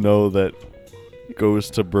you know that goes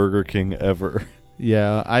to Burger King ever?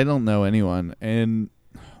 Yeah, I don't know anyone. And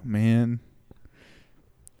man,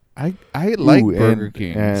 I like Burger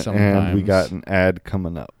King sometimes. And we got an ad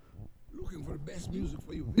coming up. Looking for the best music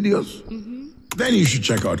for your videos? Then you should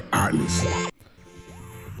check out Artlist.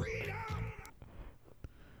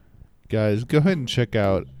 Guys, go ahead and check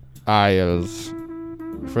out Aisles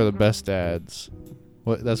for the best ads.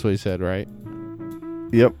 That's what he said, right?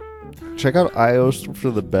 Yep. Check out iOS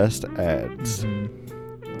for the best ads.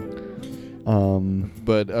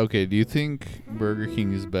 But okay, do you think Burger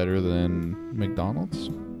King is better than McDonald's?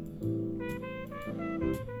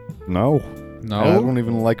 No. No? I don't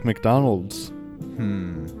even like McDonald's.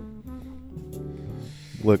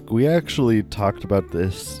 Look, we actually talked about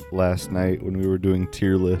this last night when we were doing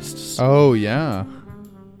tier lists. Oh, yeah.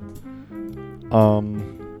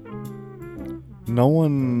 No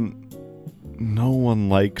one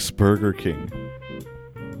likes Burger King.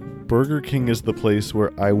 Burger King is the place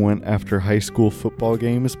where I went after high school football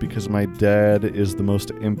games because my dad is the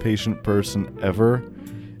most impatient person ever,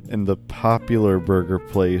 and the popular burger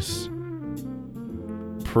place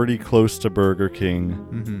pretty close to Burger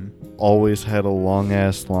King always had a long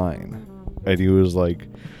ass line, and he was like,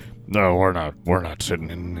 "No, we're not sitting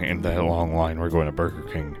in that long line. We're going to Burger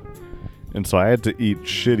King." And so I had to eat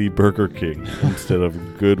shitty Burger King instead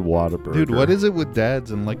of good Whataburger. Dude, what is it with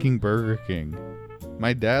dads and liking Burger King?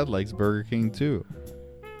 My dad likes Burger King too.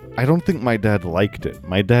 I don't think my dad liked it.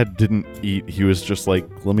 My dad didn't eat. He was just like,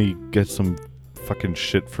 let me get some fucking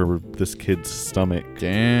shit for this kid's stomach.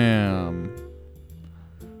 Damn.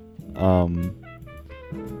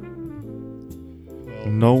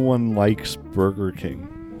 No one likes Burger King.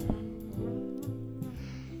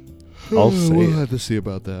 I'll say we'll it. have to see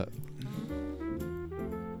about that.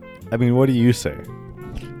 I mean, what do you say?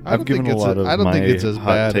 I've given a lot of I don't my think it's as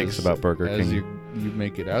hot bad takes about Burger as King. you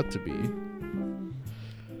make it out to be.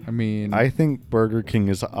 I mean, I think Burger King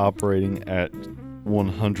is operating at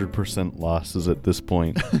 100% losses at this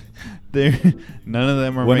point. None of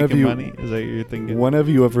them are making money. Is that what you're thinking? When have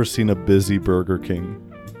you ever seen a busy Burger King?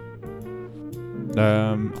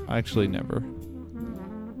 Actually, never.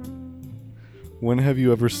 When have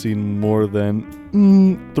you ever seen more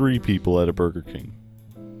than 3 people at a Burger King?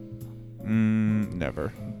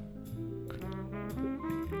 Never.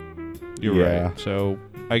 You're right. So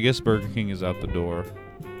I guess Burger King is out the door.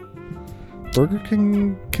 Burger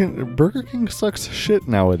King sucks shit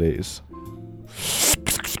nowadays.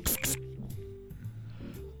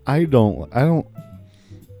 I don't.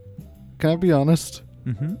 Can I be honest?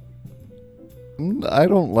 I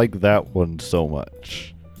don't like that one so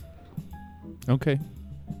much. Okay.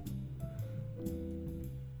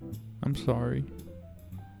 I'm sorry.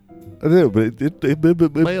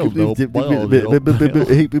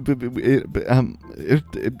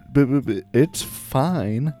 It's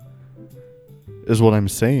fine, is what I'm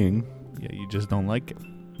saying. Yeah, you just don't like it.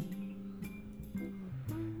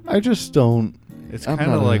 I just don't. It's I'm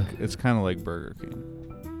kind of not like a- it's kind of like Burger King.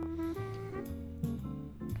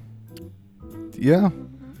 Yeah,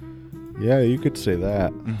 you could say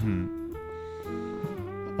that. Mm-hmm.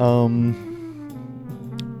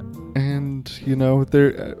 And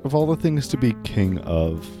there of all the things to be king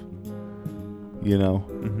of,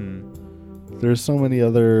 Mm-hmm. there's so many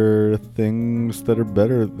other things that are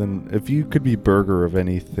better than. If you could be burger of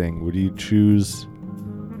anything, would you choose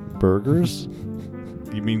burgers?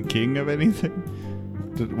 You mean king of anything?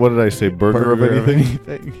 What did I say? Burger of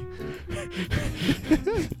anything?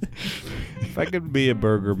 If I could be a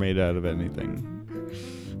burger made out of anything.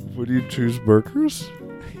 Would you choose burgers?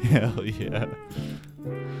 Hell yeah.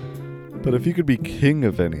 But if you could be king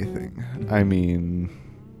of anything, I mean.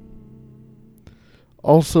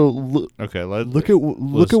 Also, Okay, look at what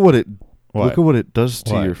it look at what it does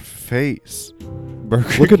to What? your face.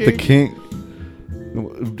 Burger Look at the King?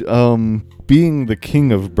 king. Being the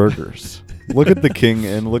king of burgers. Look at the king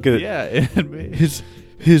and look at Yeah,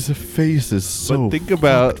 his face is so. but think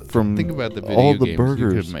about fucked from the video all the games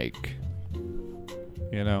burgers. you could make.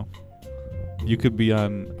 You could be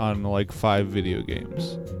on like 5 video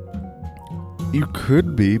games. You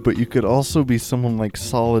could be, but you could also be someone like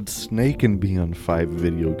Solid Snake and be on 5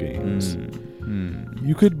 video games.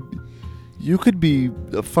 You could be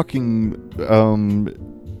a fucking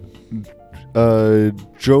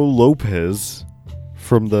Joe Lopez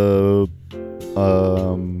from the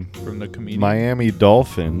From the comedian. Miami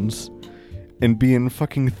Dolphins and be in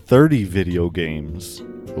fucking 30 video games.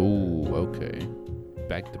 Ooh, okay.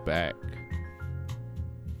 Back to back.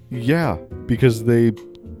 Yeah, because that's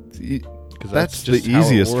the just how it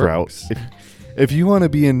easiest route. works. If you want to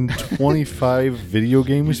be in 25 video You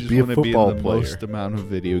games, just be a wanna football be in the player. most amount of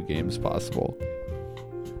video games possible.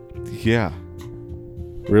 Yeah.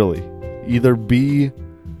 Really. Either be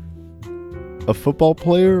a football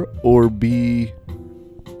player or be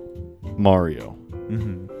Mario.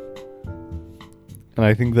 Mm-hmm. And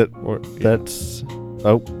I think that Or that's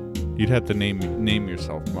oh, you'd have to name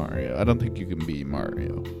yourself Mario. I don't think you can be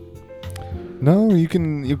Mario. no, you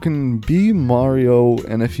can be Mario,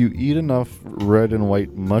 and if you eat enough red and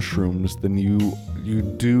white mushrooms, then you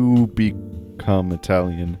do become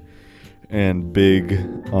Italian and big,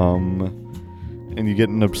 and you get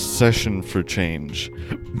an obsession for change.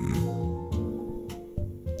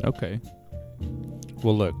 Okay.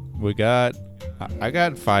 Well, look, I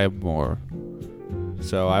got 5 more.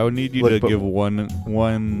 So I would need you Look, to but- give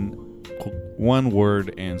one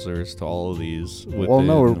word answers to all of these. Well,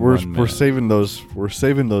 no, within we're 1 minute. saving those. We're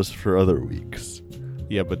saving those for other weeks.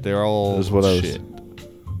 Yeah, but they're all Is what I was- shit.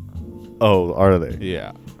 Oh, are they?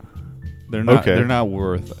 Yeah. They're not. Okay. They're not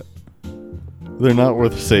worth it. They're not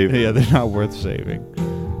worth saving. Yeah, they're not worth saving.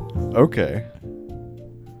 Okay,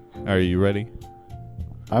 Are you ready?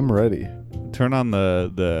 I'm ready. Turn on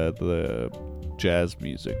the jazz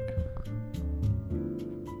music.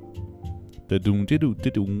 The doom de doo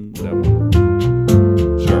de doom. That one.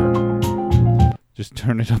 Sure. Just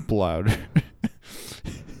turn it up louder.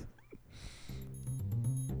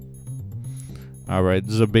 All right.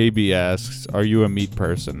 Zababy asks, "Are you a meat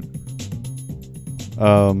person?"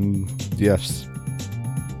 Yes.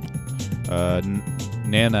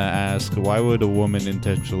 Nana asks, "Why would a woman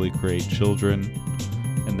intentionally create children?"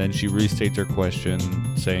 And then she restates her question,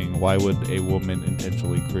 saying, "Why would a woman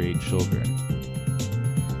intentionally create children?"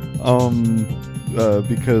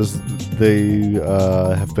 Because they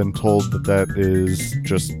have been told that is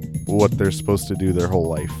just what they're supposed to do their whole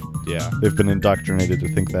life. Yeah, They've been indoctrinated to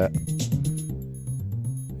think that.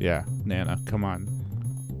 yeah, Nana, come on.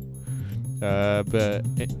 But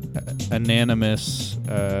Anonymous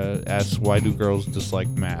asks, "Why do girls dislike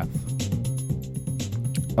math?"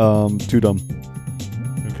 Too dumb.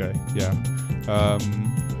 Okay, yeah.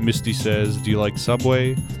 Misty says, "Do you like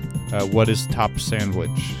Subway? What is top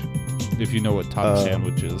sandwich?" If you know what top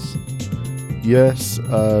sandwich is. Yes,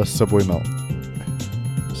 Subway melt.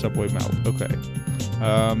 Subway melt. Okay.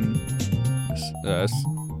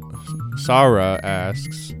 Sarah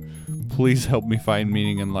asks, "Please help me find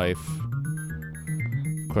meaning in life?"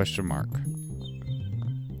 Question mark.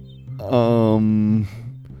 And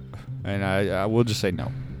I will just say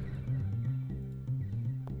no.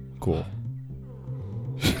 Cool.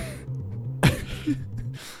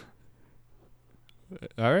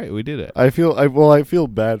 All right, we did it. I feel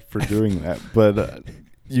bad for doing that, but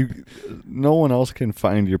no one else can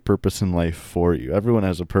find your purpose in life for you. Everyone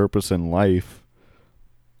has a purpose in life,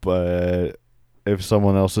 but if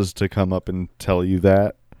someone else is to come up and tell you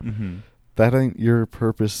that, that ain't your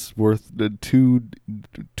purpose worth two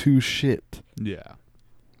shit. Yeah.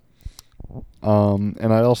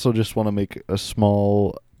 And I also just want to make a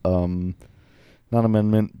small, not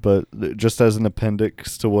amendment, but just as an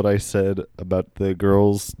appendix to what I said about the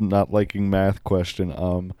girls not liking math question.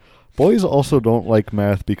 Boys also don't like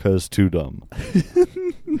math because too dumb.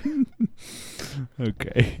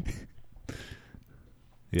 Okay.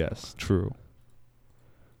 Yes, true.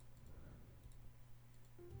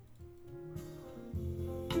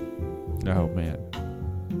 Oh, man.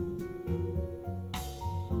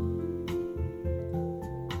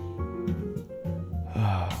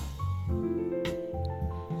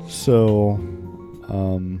 So,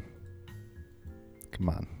 come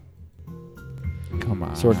on.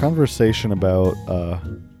 So our conversation about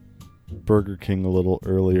Burger King a little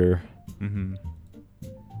earlier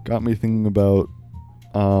got me thinking about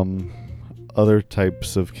other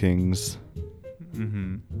types of kings.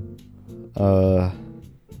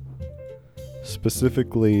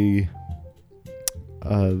 Specifically,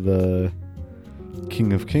 the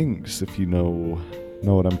King of Kings, if you know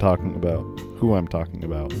what I'm talking about, who I'm talking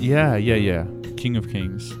about. Yeah. King of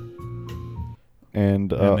Kings. And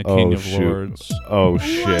the King of Lords. Oh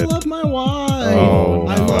shit! I love my wife. Oh,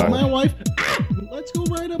 I fuck. love my wife. Let's go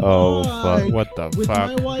ride a Oh, bike. fuck. What the with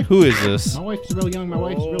fuck? my wife. Who is this? My wife's real young. My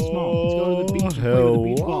wife's real small. Let's go to the beach and play hell. with the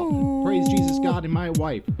beach ball. Praise Jesus God and my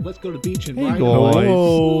wife. Let's go to the beach and Hey, ride. guys.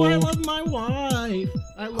 Oh, I love my wife.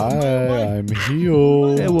 I love my Hi, wife. I'm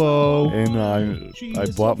Hio. Hello. And I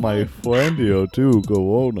Jesus bought my alive. Flandio too,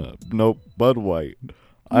 Corona. Nope, Bud White.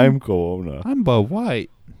 I'm Corona. I'm Bud White.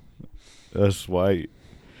 That's white.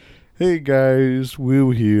 Hey guys,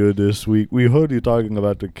 Will here this week. We heard you talking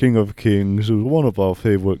about the King of Kings, who's one of our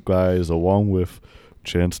favorite guys, along with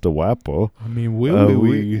Chance the Rapper. I mean, we have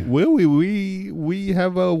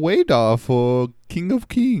a radar for King of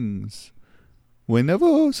Kings.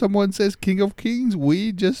 Whenever someone says King of Kings,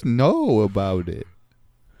 we just know about it.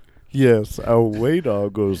 Yes, our radar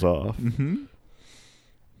goes off.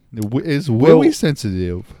 It's really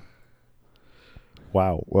sensitive.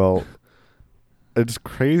 Wow. Well, it's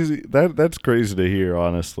crazy. That's crazy to hear,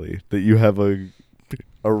 honestly, that you have a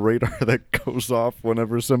radar that goes off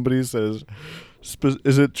whenever somebody says.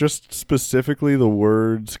 Is it just specifically the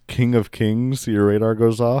words "King of Kings"? Your radar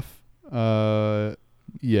goes off.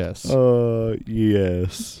 Yes.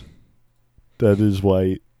 Yes. That is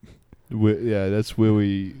white. Yeah, that's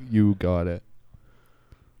really, you got it.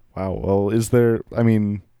 Wow. Well, is there? I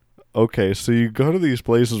mean, okay. So you go to these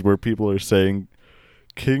places where people are saying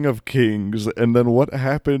King of Kings, and then what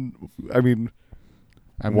happened? I mean,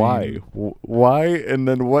 why? Why? And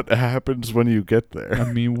then what happens when you get there?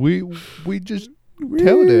 I mean, we just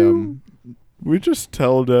tell them We just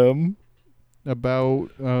tell them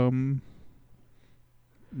about the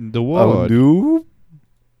a word. new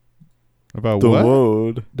About the what?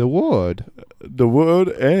 word, The word. the word,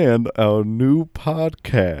 and our new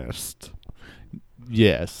podcast.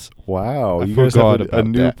 Yes. Wow, I you guys have forgot a about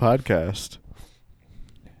new that. podcast.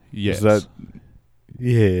 Yes. Is that?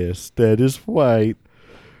 Yes, that is right.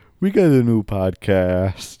 We got a new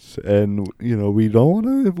podcast, and we don't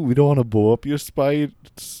want to blow up your spot.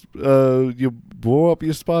 You blow up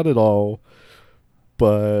your spot at all,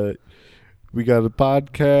 but we got a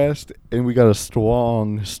podcast, and we got a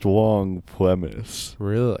strong premise.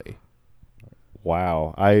 Really?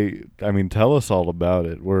 Wow, I mean, tell us all about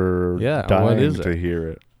it. We're dying what is to it? hear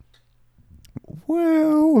it.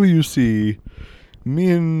 Well, you see, me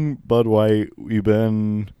and Bud White, we've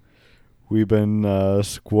been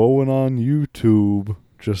scrolling on YouTube,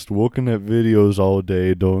 just looking at videos all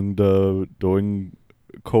day during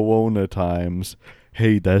Corona times.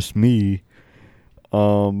 Hey, that's me.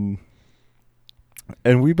 And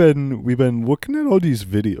we've been looking at all these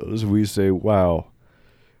videos. We say, wow,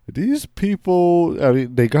 these people, I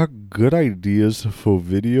mean, they got good ideas for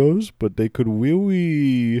videos, but they could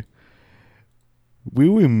really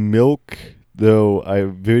milk their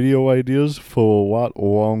video ideas for a lot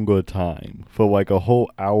longer time, for like a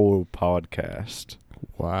whole hour podcast.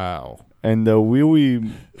 Wow. And they're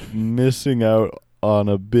really missing out on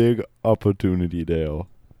a big opportunity there.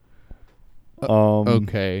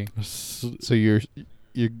 Okay. So you're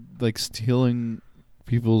like stealing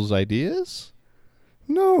people's ideas?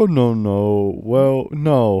 No. Well,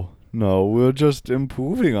 no. We're just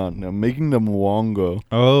improving on them, making them longer.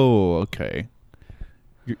 Oh, okay.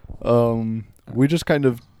 We just kind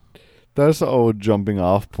of, that's our jumping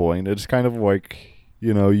off point. It's kind of like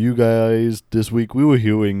you know, you guys this week, we were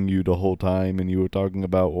hearing you the whole time, and you were talking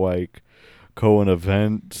about like current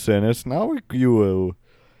events, and it's not like you were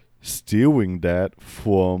stealing that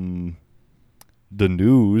from the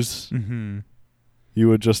news. Mm-hmm. You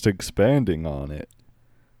were just expanding on it.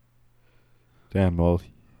 Damn, well,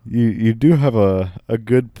 you do have a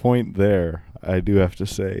good point there, I do have to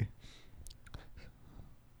say.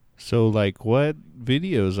 So, like, what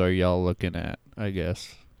videos are y'all looking at, I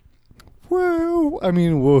guess? Well, I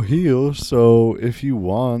mean, we're here, so if you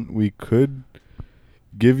want, we could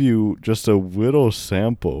give you just a little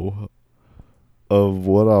sample of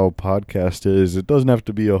what our podcast is. It doesn't have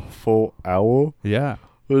to be a full hour. Yeah.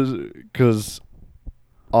 Because,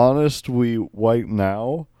 honestly, right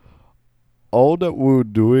now, all that we're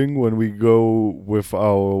doing when we go with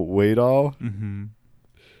our radar Mm-hmm.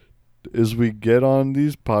 is we get on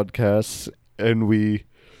these podcasts and we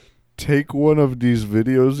take one of these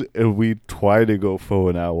videos and we try to go for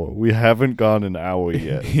an hour. We haven't gone an hour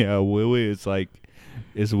yet. Yeah, Willie,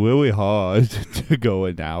 it's really hard to go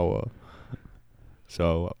an hour.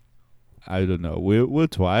 So, I don't know. We'll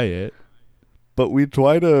try it. But we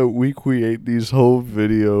try to recreate these whole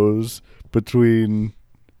videos between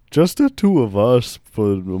just the two of us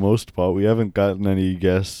for the most part. We haven't gotten any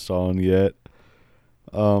guests on yet.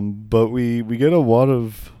 But we get a lot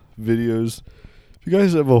of videos. If you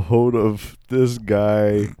guys ever heard of this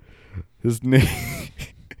guy, his name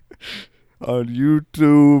on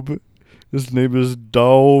YouTube, his name is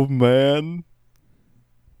Doll Man.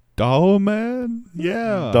 Doll Man?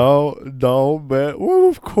 Yeah. Doll Man. Well,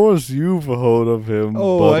 of course you've heard of him.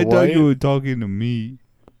 Oh, but I thought you were talking to me.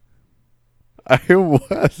 I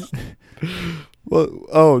was. Well,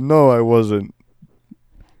 oh no, I wasn't.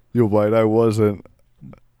 You're right, I wasn't.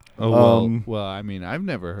 Oh well, I mean, I've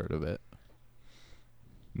never heard of it.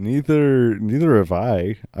 Neither have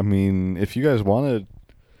I. I mean, if you guys want to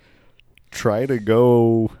try to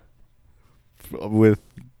go with,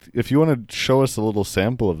 if you want to show us a little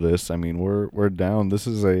sample of this, I mean, we're down. This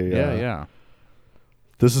is a Yeah.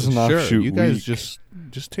 This is an offshoot. You guys week.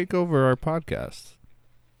 just take over our podcast.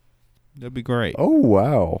 That'd be great. Oh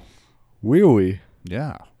wow, really?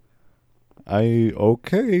 Yeah.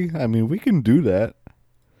 Okay. I mean, we can do that.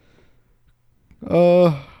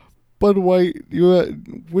 But White,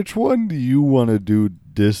 which one do you want to do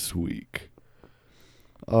this week?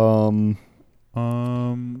 Let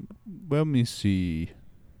me see.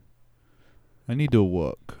 I need to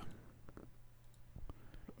look.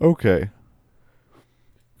 Okay.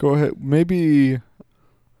 Go ahead. Maybe.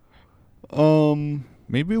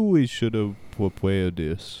 Maybe we should have prepared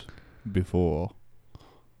this before.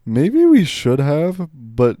 Maybe we should have,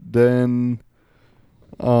 but then,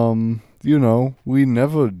 you know, we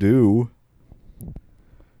never do.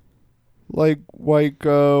 Like,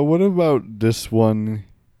 what about this one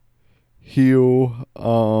here?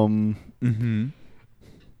 Mm-hmm.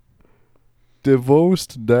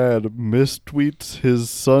 Divorced dad mistweets his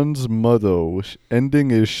son's mother.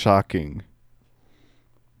 Ending is shocking.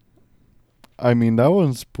 I mean, that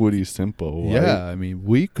one's pretty simple. Right? Yeah, I mean,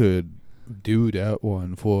 we could do that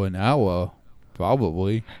one for an hour,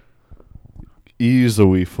 probably.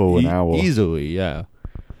 Easily for an hour. Easily, yeah.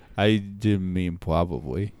 I didn't mean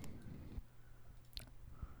probably.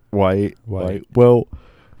 White. Well,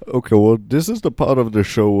 okay, well, this is the part of the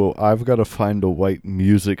show where I've got to find the right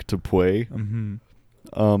music to play.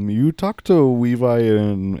 Mm-hmm. You talk to Levi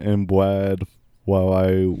and Brad while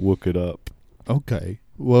I look it up. Okay.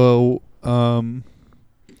 Well,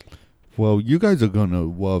 you guys are gonna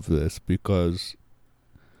love this because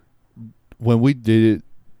when we did it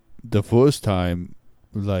the first time,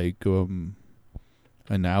 like an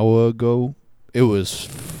hour ago, it was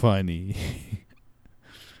funny.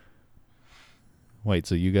 Wait,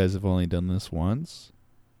 so you guys have only done this once?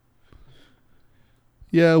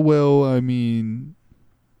 Yeah, well, I mean,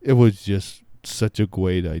 it was just such a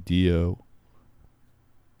great idea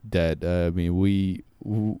that I mean we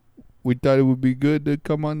thought it would be good to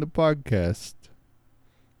come on the podcast.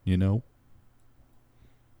 You know?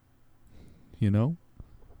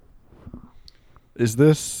 Is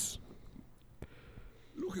this...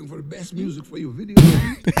 Looking for the best music for your video?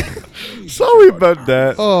 Sorry about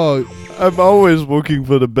that. Oh, I'm always looking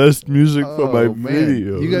for the best music for my man.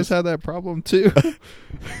 videos. You guys have that problem too?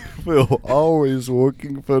 We're always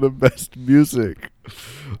looking for the best music.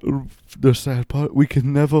 The sad part, we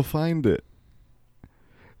can never find it.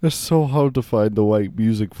 It's so hard to find the right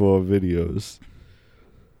music for our videos.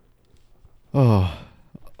 Oh,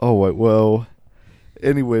 wait, well,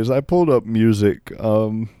 anyways, I pulled up music.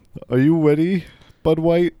 Are you ready, Bud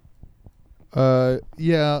White?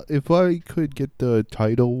 Yeah, if I could get the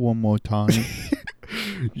title one more time.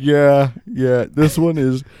 Yeah. This one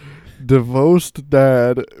is divorced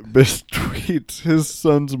dad mistreats his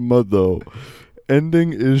son's mother.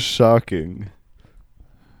 Ending is shocking.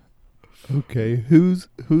 Okay, who's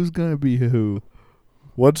gonna be who?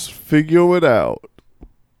 Let's figure it out.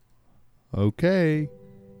 Okay.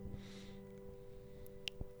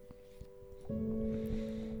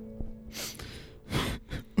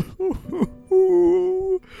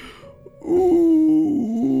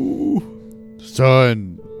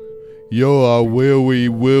 Son, you are really,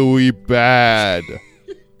 really bad.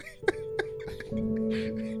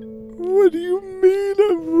 What do you mean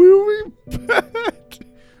I'm really bad?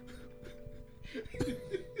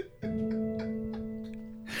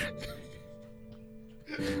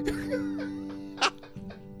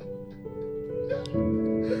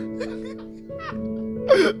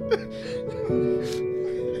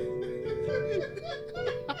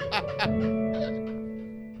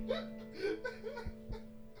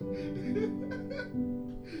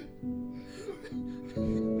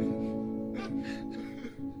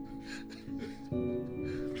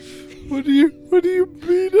 What do you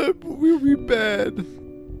mean I'm really bad?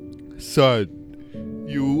 Son,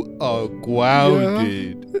 you are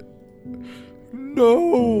grounded.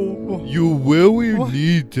 No. You really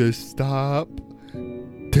need to stop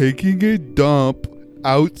taking a dump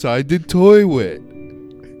outside the toilet.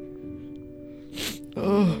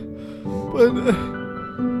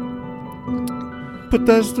 But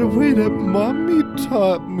that's the way that mommy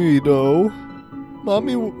taught me, though.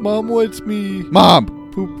 Mom lets me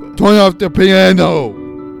Mom, poop. turn off the piano.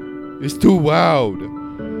 It's too loud.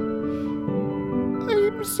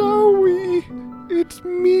 I'm sorry. It's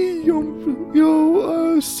me,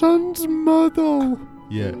 your son's mother.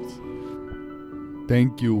 Yes.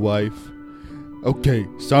 Thank you, wife. Okay,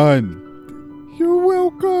 son. You're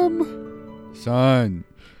welcome. Son,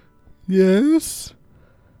 Yes.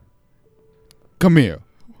 come here.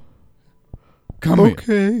 Come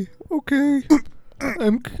here. Okay.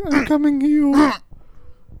 I'm coming here.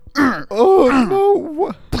 Oh no!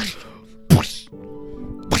 What?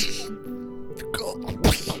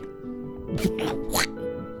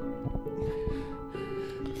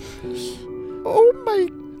 Oh my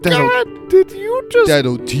God! Did you just?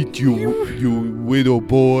 That'll teach you, you little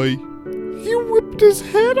boy. You whipped his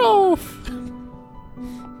head off.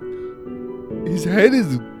 His head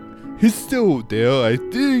is... He's still there, I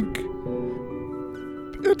think.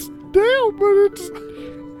 It's there, but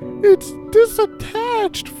it's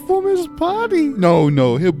disattached from his body.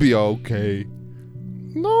 No, he'll be okay.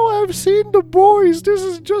 No, I've seen The Boys. This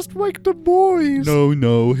is just like The Boys.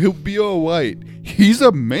 No, he'll be alright. He's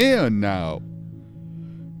a man now.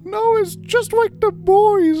 No, it's just like The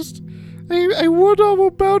Boys. I read all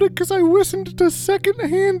about it because I listened to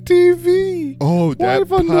Secondhand TV. Oh, that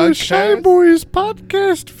live on the Shy podcast? Boys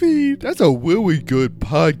podcast feed. That's a really good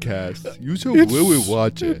podcast. You should really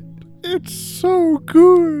watch it. It's so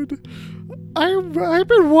good. I've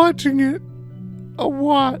been watching it a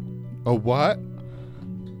lot. A what?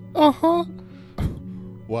 Uh-huh.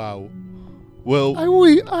 Wow. Well,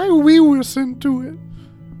 I re-listen to it.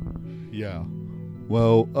 yeah.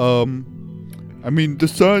 Well, I mean, the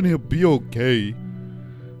son, he'll be okay.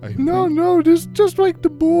 I think No, this just like The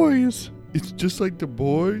Boys. it's just like The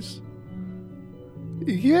Boys.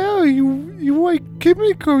 Yeah, you like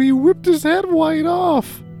Kimiko. You whipped his head right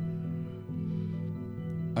off.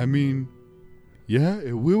 I mean, yeah,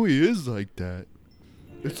 it really is like that.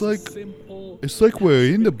 It's like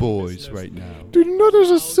we're in The Boys right now. Do you know there's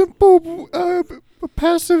a simple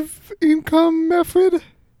passive income method?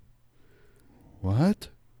 What?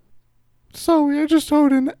 Sorry, I just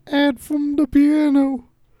heard an ad from the piano.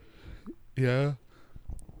 Yeah.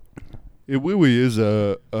 It really is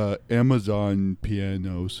a Amazon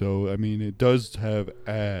piano, so I mean it does have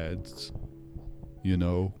ads, you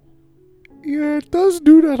know. Yeah, it does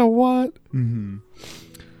do that a lot. Mm-hmm.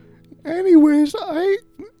 Anyways,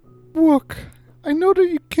 look, I know that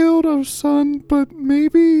you killed our son, but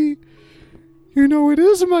maybe, it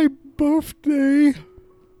is my birthday.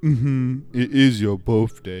 Mm-hmm. It is your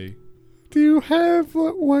birthday. Do you have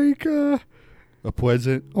like A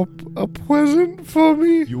present? a present for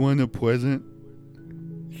me? You want a present?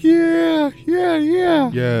 Yeah.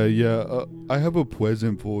 Yeah. I have a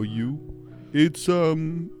present for you. It's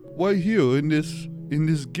right here in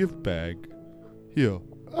this gift bag. Here.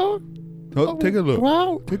 Oh, Take a look.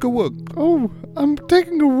 Wow. Take a look. Oh, I'm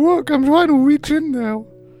taking a look. I'm trying to reach in now.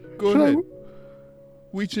 Go Should ahead.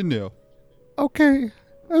 Reach in there. Okay.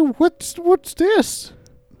 What's this?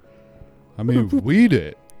 I mean, read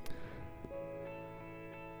it.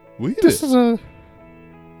 This is a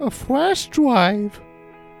flash drive.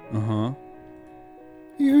 Uh-huh.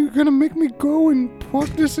 You're gonna make me go and plug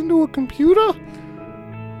this into a computer?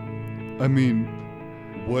 I mean,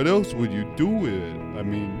 what else would you do with it? I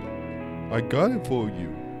mean, I got it for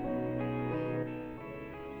you.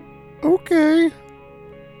 Okay.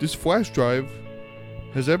 This flash drive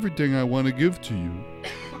has everything I want to give to you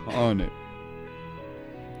on it.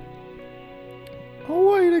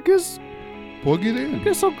 Alright, I guess Plug it in.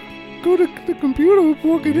 I'll go to the computer and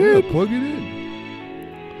plug it in. Plug it in.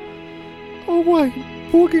 Alright,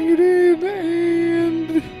 plugging it in,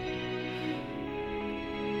 and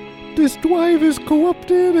this drive is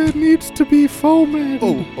corrupted and needs to be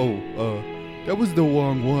formatted. That was the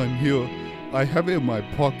wrong one. Here, I have it in my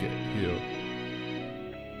pocket here.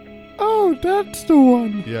 Oh, that's the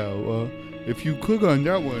one. Yeah, if you click on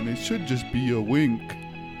that one, it should just be a link.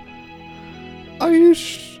 Are you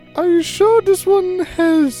sure this one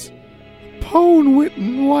has Pwn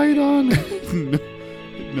written right on it?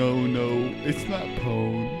 No, it's not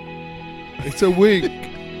Pwn. It's a link.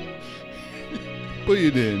 Put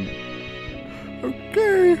it in.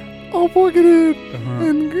 Okay, I'll plug it in Uh-huh.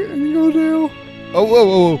 and go now.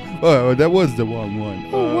 Oh, that was the wrong one.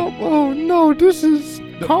 Oh, no, this is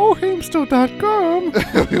carlhamster.com.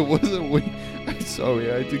 It wasn't link. I'm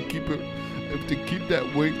sorry, I have to keep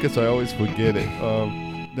that link because I always forget it.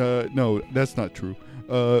 No, that's not true.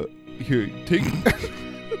 Here, take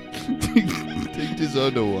take this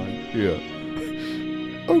other one. Yeah.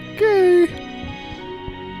 Okay.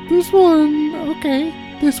 This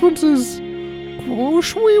one says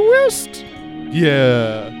grocery list.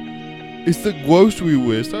 Yeah. It's the grocery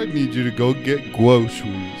list. I need you to go get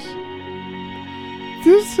groceries.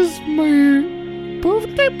 This is my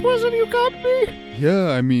birthday present you got me? Yeah,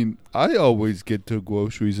 I mean, I always get the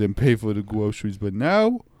groceries and pay for the groceries, but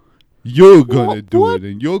now you're gonna do it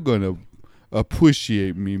and you're gonna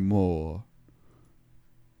appreciate me more.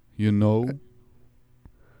 You know?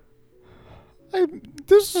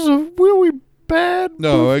 This is a really bad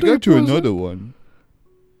No, I birthday got you present. another one.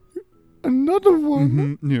 Another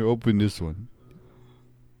one? Here, open this one.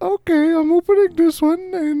 Okay, I'm opening this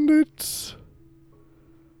one, and it's...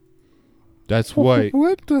 That's white.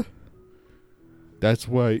 What the... That's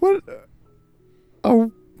white. What?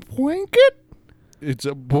 A blanket? It's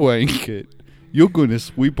a blanket. You're gonna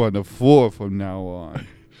sleep on the floor from now on.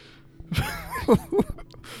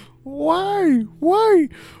 Why? Why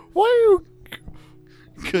are you...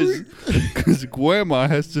 Because Grandma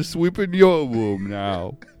has to sleep in your room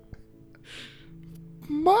now.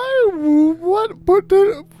 My room? What? But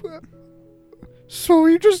the... So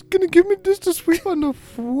you're just gonna give me this to sleep on the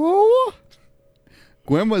floor?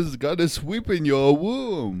 Grandma's gotta sleep in your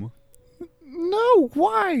room. No,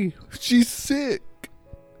 why? She's sick.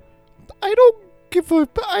 I don't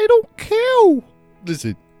care.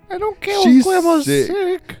 Listen, I don't care she's if Grandma's sick.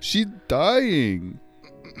 sick. She's dying.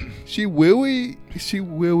 She really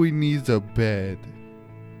needs a bed.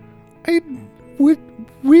 I would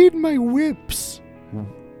read my whips.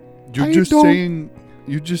 You're just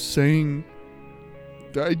saying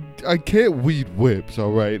I can't read whips,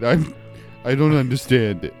 all right? I don't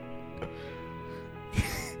understand it.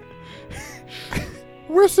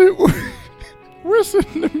 Listen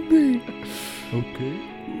to me. Okay.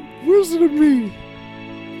 Listen to me.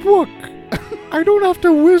 Look, I don't have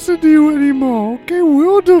to listen to you anymore, okay?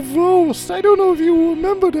 We're divorced. I don't know if you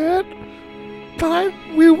remember that. But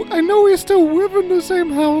I know we still live in the same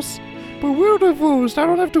house, but we're divorced. I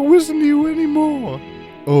don't have to listen to you anymore.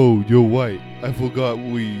 Oh, you're right. I forgot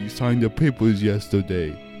we signed the papers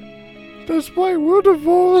yesterday. That's why we're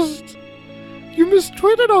divorced. You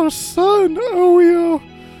mistreated our son earlier.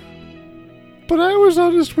 But I was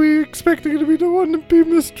honestly expecting to be the one to be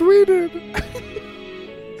mistreated.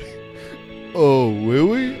 Oh,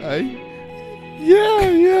 really?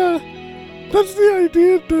 Yeah. That's the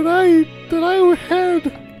idea that I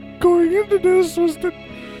had going into this, was that,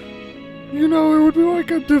 you know, it would be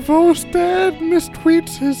like a divorced dad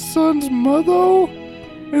mistreats his son's mother,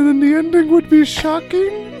 and then the ending would be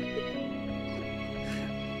shocking.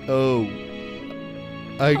 Oh,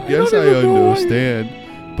 I guess I understand,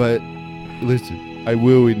 but listen, I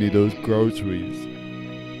really need those groceries.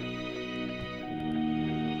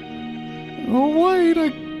 Alright, I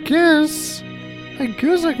guess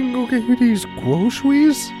I can go get you these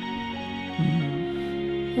groceries.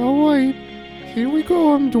 Alright, here we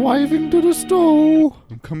go. I'm driving to the store.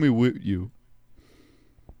 I'm coming with you.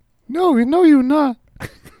 No, you're not.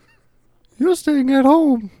 You're staying at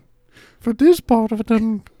home for this part of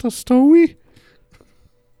the story.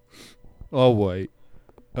 All right,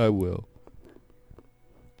 I will.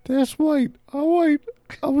 That's right. Alright,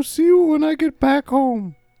 I will see you when I get back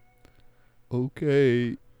home.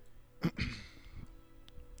 Okay.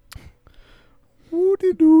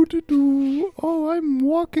 Whoop-de-doo-de-doo. Oh, I'm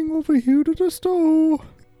walking over here to the store.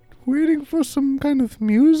 Waiting for some kind of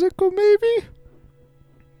musical, maybe?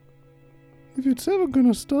 If it's ever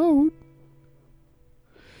gonna start.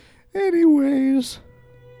 Anyways.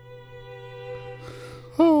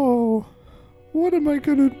 Oh, what am I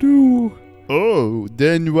gonna do? Oh,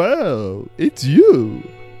 then well, it's you.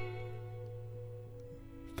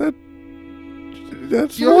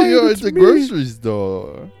 That's You're right, here at it's the me. grocery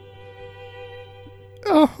store.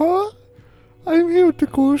 Uh-huh. I'm here at the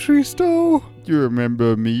grocery store. You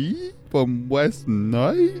remember me from last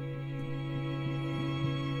night?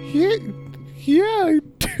 Yeah, I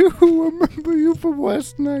do remember you from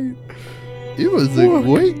last night. It was a Look.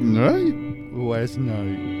 great night last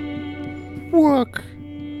night. Look,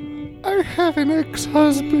 I have an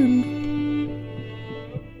ex-husband.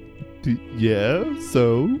 Yeah,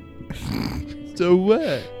 so? So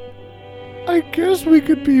what? I guess we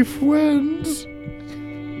could be friends.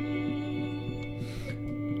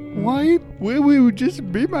 White? Well, we would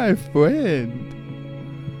just be my friend.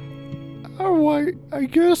 Alright, I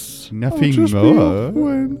guess Nothing I'll just more. be a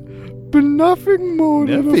friend. But nothing more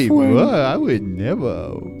than a Nothing friend. more, I would never.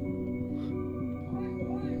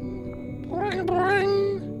 Bring,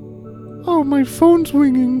 bring. Oh, my phone's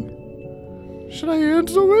ringing. Should I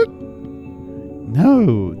answer it?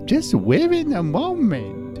 No, just live in the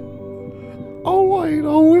moment. Alright,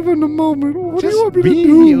 I'll live in the moment. What do you Just want me be to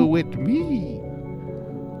do? here with me.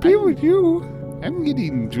 Be with you? I'm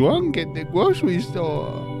getting drunk at the grocery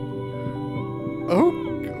store. Oh,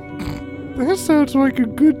 that sounds like a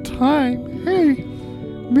good time. Hey,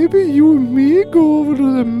 maybe you and me go over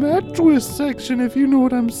to the mattress section if you know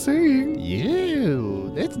what I'm saying. Yeah,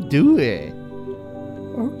 let's do it.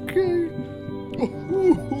 Okay.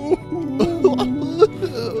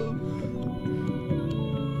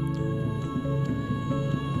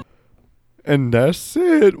 And that's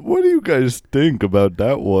it. What do you guys think about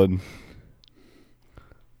that one?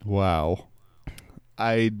 Wow.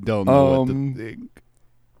 I don't know what to think.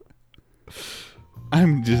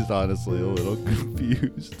 I'm just honestly a little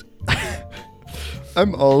confused.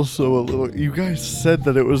 I'm also a little. You guys said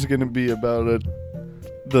that it was going to be about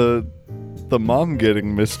the mom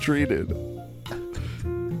getting mistreated.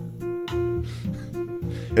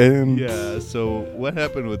 And Yeah, so what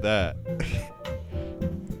happened with that?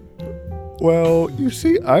 well, you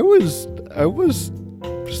see, I was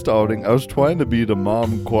starting. I was trying to be the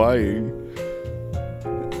mom crying,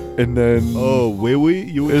 and then Oh, really?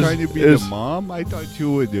 You were Is- trying to be is- the mom? I thought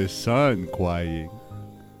you were the son crying.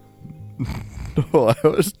 no, I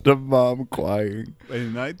was the mom crying.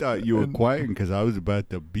 And I thought you were crying because I was about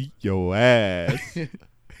to beat your ass.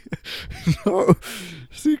 No,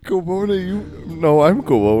 see, Corona, I'm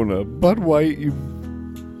Corona. Bud White, you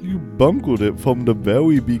bungled it from the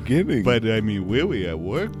very beginning. But I mean, really, it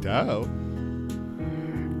worked out.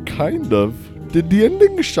 Kind of. Did the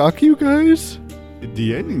ending shock you guys?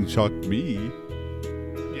 The ending shocked me.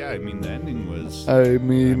 Yeah, I mean, the ending was. I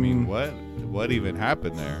mean, what even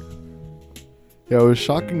happened there? yeah, it was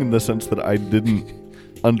shocking in the sense that I didn't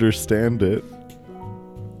understand it.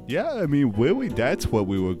 Yeah, I mean, really, that's what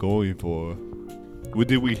we were going for.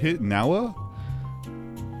 Did we hit an hour?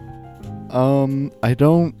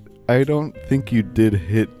 I don't think you did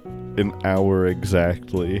hit an hour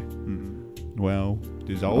exactly. Well,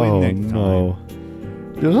 there's always next time. no.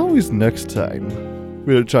 There's always next time.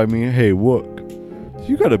 We're gonna try me. Hey, look,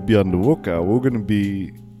 you gotta be on the lookout. We're gonna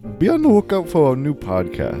be on the lookout for our new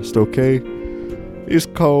podcast. Okay, it's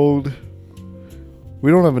called.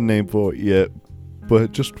 We don't have a name for it yet,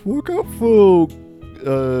 but just look out for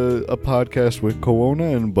a podcast with Corona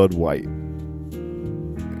and Bud White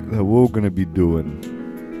that we're gonna be doing.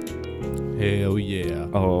 Hell yeah.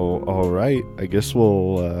 Oh, all right. I guess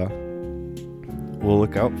we'll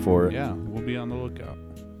look out for it. Yeah, we'll be on the lookout.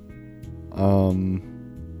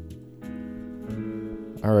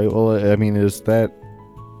 All right. Well, I mean, is that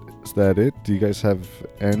it? Do you guys have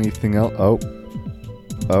anything else?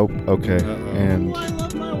 Oh, okay. Uh-oh. And I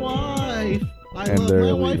love my wife. and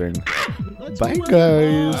they're leaving. Let's Bye, go with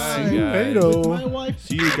guys. Bye, See you guys. later. With my wife.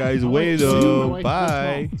 See you guys See my later. wife.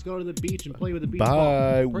 Bye. Let's go to the beach and play with the beach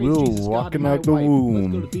Bye. ball. Praise We're Jesus, God, walking and my out the wife. womb. Let's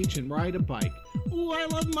go to the beach and ride a bike. Ooh, I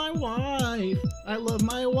love my wife. I love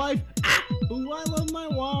my wife. Ah! Ooh, I love my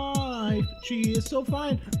wife. She is so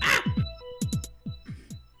fine. Ah!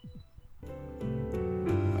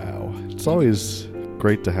 Wow. It's always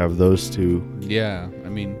great to have those two. Yeah, I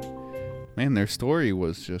mean, man, their story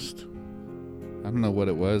was just. I don't know what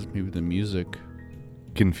it was. Maybe the music.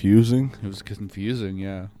 Confusing. It was confusing,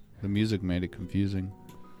 yeah. The music made it confusing,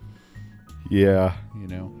 Yeah. you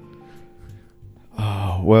know. Oh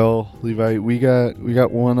Well, Levi, we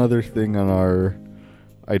got one other thing on our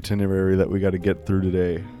itinerary that we got to get through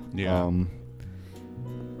today. Yeah.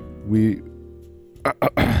 We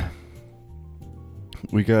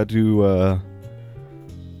got to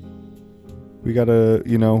we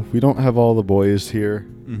don't have all the boys here,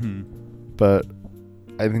 but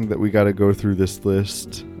I think that we got to go through this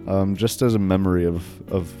list just as a memory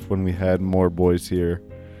of when we had more boys here.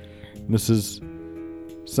 And this is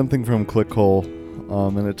something from Clickhole,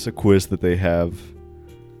 and it's a quiz that they have.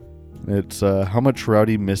 It's how much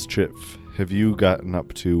rowdy mischief have you gotten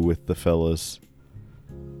up to with the fellas?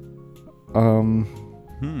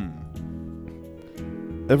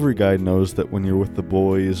 Every guy knows that when you're with the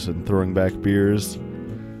boys and throwing back beers,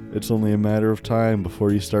 it's only a matter of time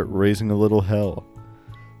before you start raising a little hell.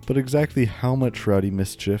 But exactly how much rowdy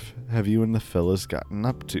mischief have you and the fellas gotten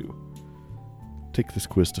up to? Take this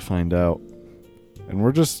quiz to find out. And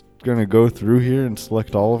we're just gonna go through here and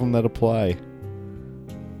select all of them that apply.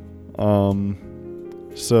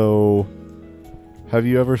 So, have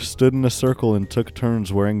you ever stood in a circle and took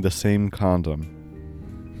turns wearing the same condom?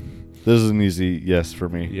 This is an easy yes for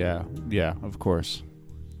me. Yeah, of course.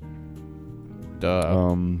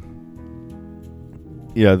 Duh.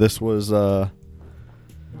 Yeah, this was one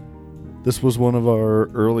of our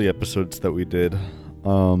early episodes that we did.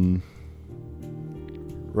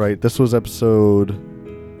 Right, this was episode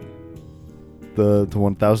the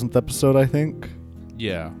 1000th episode, I think.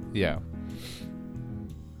 Yeah.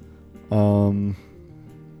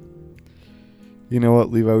 You know what,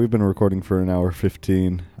 Levi? We've been recording for an hour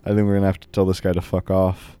 15. I think we're gonna have to tell this guy to fuck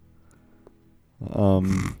off.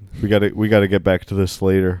 We gotta get back to this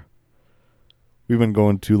later. We've been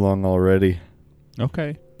going too long already.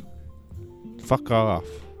 Okay. Fuck off.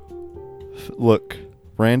 Look,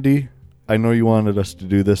 Randy, I know you wanted us to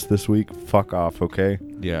do this week. Fuck off, okay?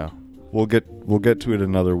 Yeah. We'll get to it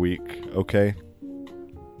another week, okay?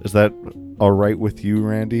 Is that all right with you,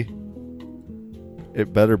 Randy?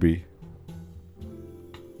 It better be.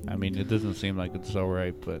 I mean, it doesn't seem like it's all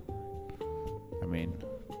right, but I mean,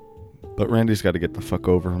 but Randy's got to get the fuck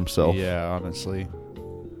over himself. Yeah, honestly.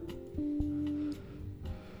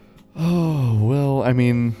 Oh, well, I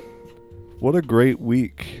mean, what a great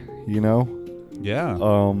week, you know? Yeah.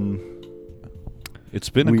 It's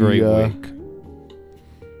been a great week.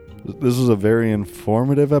 This was a very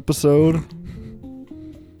informative episode.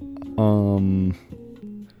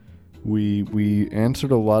 We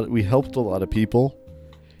answered a lot. We helped a lot of people.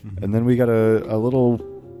 And then we got a little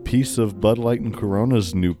piece of Bud Light and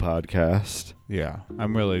Corona's new podcast. Yeah,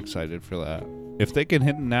 I'm really excited for that. If they can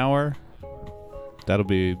hit an hour, that'll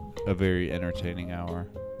be a very entertaining hour.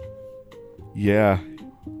 Yeah.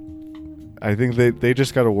 I think they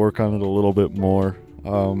just got to work on it a little bit more.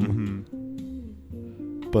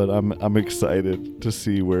 But I'm excited to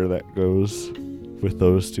see where that goes with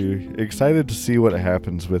those two. Excited to see what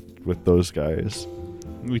happens with those guys.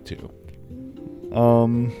 Me too.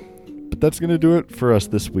 But that's gonna do it for us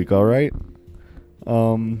this week, alright?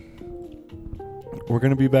 We're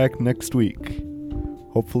gonna be back next week.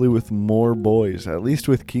 Hopefully with more boys, at least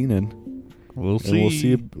with Keenan. We'll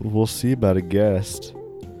see. We'll see about a guest.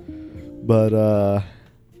 But oh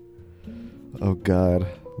god,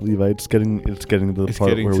 Levi, it's getting to the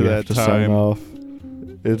part where we have to sign off.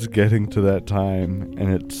 It's getting to that time,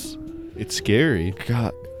 and it's scary.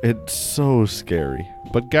 God, it's so scary.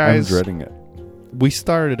 But guys, I'm dreading it. We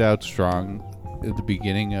started out strong at the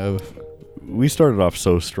beginning of... We started off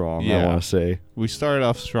so strong, I want to say. We started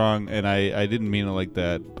off strong, and I didn't mean it like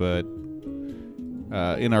that, but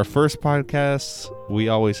in our first podcasts, we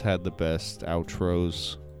always had the best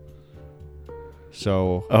outros.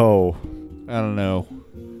 So... Oh. I don't know.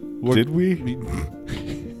 Did we?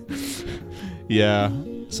 Yeah.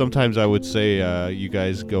 Sometimes I would say you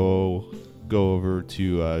guys go over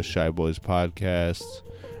to Shy Boys Podcast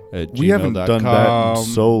at we haven't done that in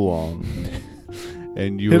so long.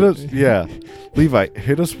 And you hit us, yeah. Levi,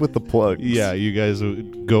 hit us with the plugs. Yeah, you guys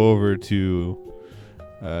would go over to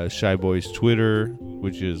Shy Boys Twitter,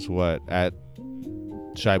 which is at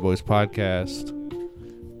Shy Boys Podcast.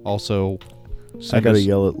 Also, I gotta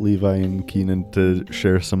yell at Levi and Keenan to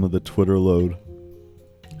share some of the Twitter load.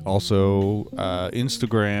 Also,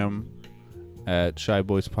 Instagram at Shy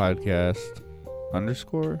Boys Podcast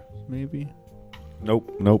 _ maybe.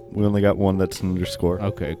 Nope. We only got one that's an _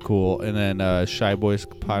 Okay, cool. And then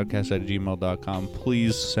shyboyspodcast@gmail.com.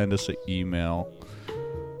 Please send us an email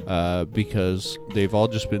because they've all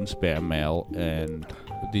just been spam mail, and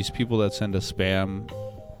these people that send us spam,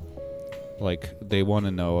 like, they want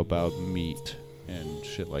to know about meat and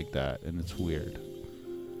shit like that, and it's weird.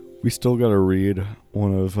 We still gotta read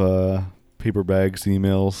one of Paper Bags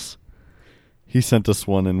emails. He sent us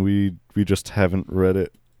one, and we just haven't read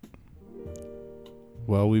it.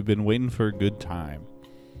 Well, we've been waiting for a good time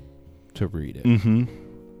to read it. Mm-hmm.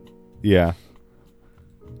 Yeah.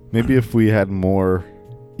 Maybe if we had more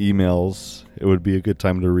emails, it would be a good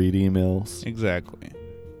time to read emails. Exactly.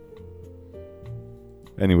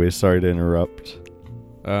 Anyway, sorry to interrupt.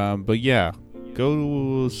 But yeah,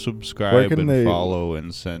 go subscribe and follow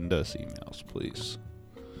and send us emails, please.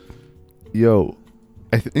 Yo,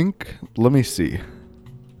 I think, let me see.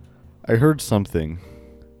 I heard something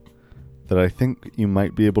that I think you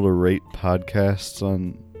might be able to rate podcasts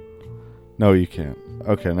on. No, you can't.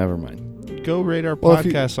 Okay, never mind. Go rate our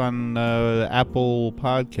podcast on Apple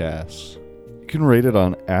Podcasts. You can rate it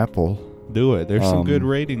on Apple. Do it. There's some good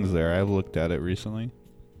ratings there. I've looked at it recently.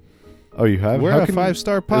 Oh, you have? We're a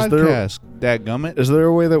 5-star podcast, dadgummit. Is there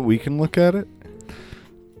a way that we can look at it?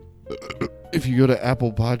 If you go to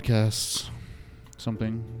Apple Podcasts,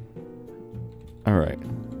 something. All right.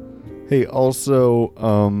 Hey, also,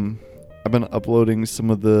 I've been uploading some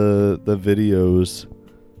of the videos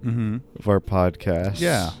of our podcast.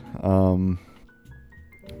 Yeah.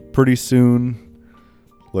 Pretty soon.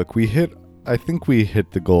 Look, I think we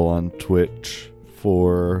hit the goal on Twitch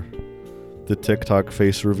for the TikTok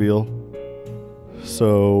face reveal.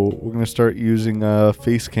 So we're going to start using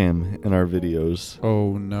face cam in our videos.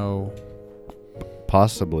 Oh, no.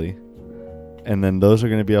 Possibly. And then those are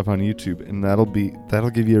going to be up on YouTube, and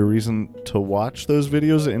that'll give you a reason to watch those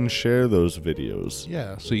videos and share those videos.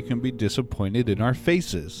 Yeah, so you can be disappointed in our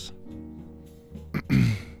faces.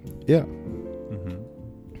 Yeah.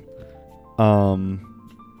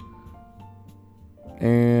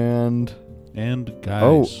 And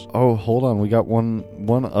guys. Oh, hold on. We got one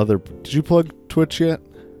other. Did you plug Twitch yet?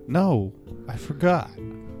 No, I forgot.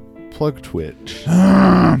 Plug Twitch.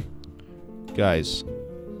 Guys,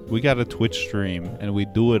 we got a Twitch stream, and we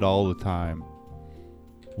do it all the time.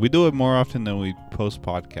 We do it more often than we post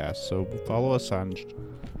podcasts, so follow us at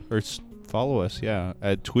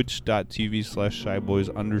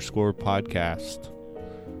twitch.tv/shyboys_podcast.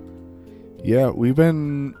 Yeah, we've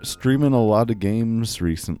been streaming a lot of games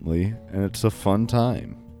recently, and it's a fun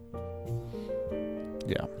time.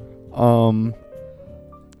 Yeah.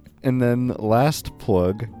 And then last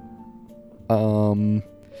plug,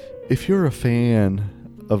 if you're a fan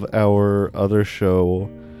of our other show,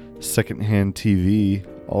 Secondhand TV,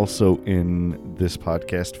 also in this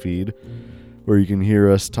podcast feed, where you can hear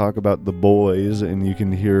us talk about The Boys, and you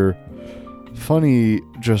can hear funny,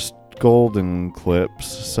 just golden clips,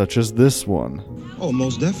 such as this one. Oh,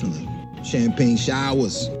 most definitely. Champagne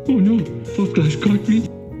showers. Oh no, Fuck Flash caught me.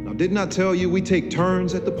 Now, didn't I tell you we take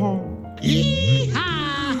turns at the pond?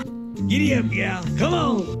 Yee-haw! Giddy up, gal. Come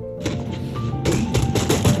on!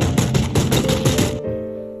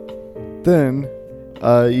 Then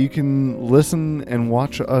you can listen and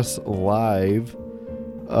watch us live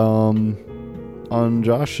on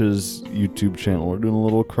Josh's YouTube channel. We're doing a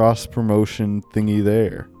little cross-promotion thingy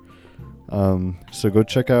there. So go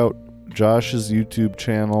check out Josh's YouTube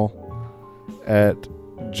channel at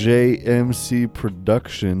JMC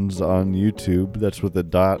Productions on YouTube. That's with a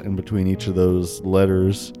dot in between each of those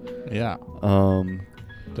letters. Yeah.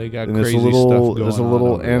 They got and crazy stuff going on. There's a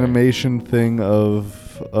little animation thing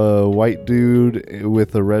of a white dude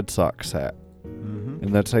with a Red Sox hat.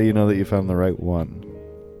 And that's how you know that you found the right one.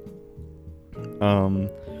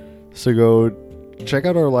 So go check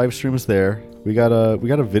out our live streams there. We got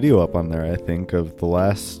a video up on there, I think, of the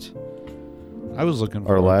last. I was looking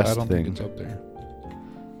for our last I don't thing. think it's up there.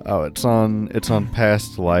 Oh, it's on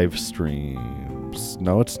past live streams.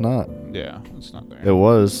 No, it's not. Yeah, it's not there. It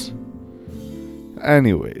was.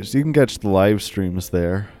 Anyways, you can catch the live streams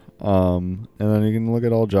there. And then you can look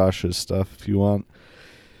at all Josh's stuff if you want.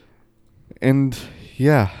 And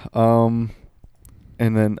yeah, and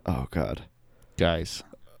then oh god. Guys.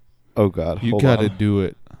 Oh god. You gotta do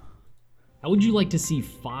it. How would you like to see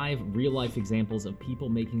 5 real-life examples of people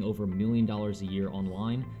making over $1 million a year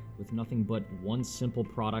online with nothing but one simple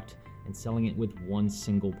product and selling it with one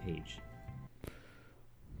single page?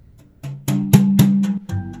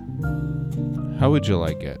 How would you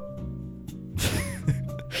like it?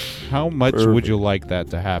 How much would you like that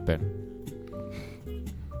to happen?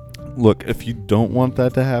 Look, if you don't want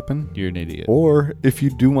that to happen, you're an idiot. Or if you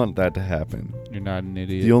do want that to happen, you're not an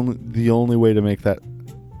idiot. The only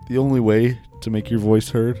way to make your voice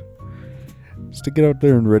heard is to get out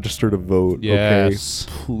there and register to vote. Yes.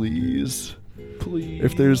 Okay, please.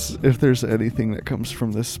 Please. If there's anything that comes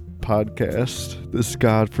from this podcast, this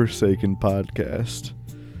godforsaken podcast.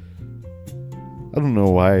 I don't know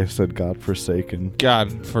why I said godforsaken.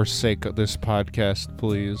 God forsake this podcast,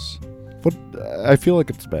 please. But I feel like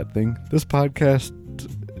it's a bad thing. This podcast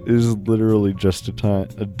is literally just a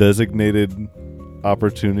designated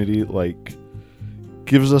opportunity, like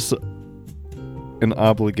gives us an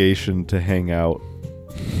obligation to hang out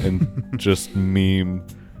and just meme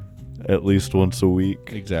at least once a week.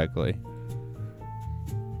 Exactly.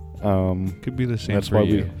 Could be the same that's for why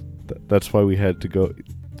you. That's why we had to go.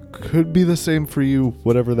 Could be the same for you,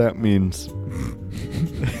 whatever that means.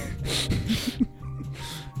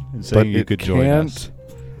 And saying you could join us.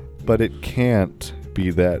 But it can't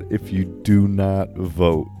be that if you do not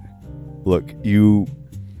vote. Look,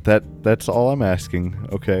 that's all I'm asking,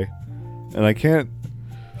 okay? And I can't.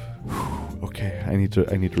 Okay, I need to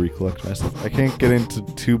recollect myself. I can't get into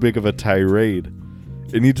too big of a tirade.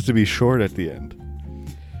 It needs to be short at the end.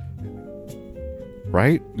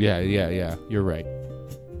 Right? Yeah. You're right.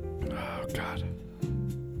 Oh God.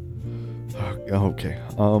 Okay.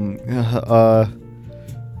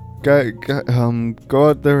 Go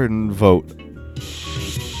out there and vote.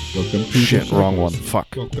 Welcome to Shit, the wrong Shy one. Boys. Fuck.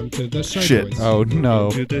 Welcome to the Shy Shit. Boys. Oh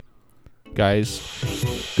no, guys.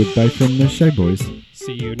 Goodbye from the Shy Boys.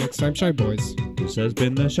 See you next time, Shy Boys. This has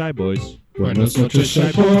been the Shy Boys. Buenos noches,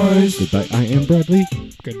 Shy Boys. Goodbye, I am Bradley.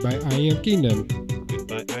 Goodbye, I am Keenan.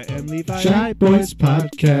 Goodbye, I am Levi. Shy Boys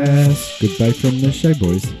Podcast. Goodbye from the Shy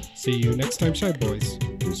Boys. See you next time, Shy Boys.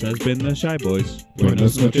 This has been the Shy Boys.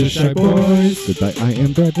 Buenos noches, Shy Boys. Goodbye, I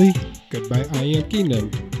am Bradley. Goodbye, I am Keenan.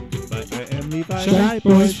 Goodbye, I am Levi. Shy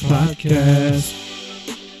Boys Podcast.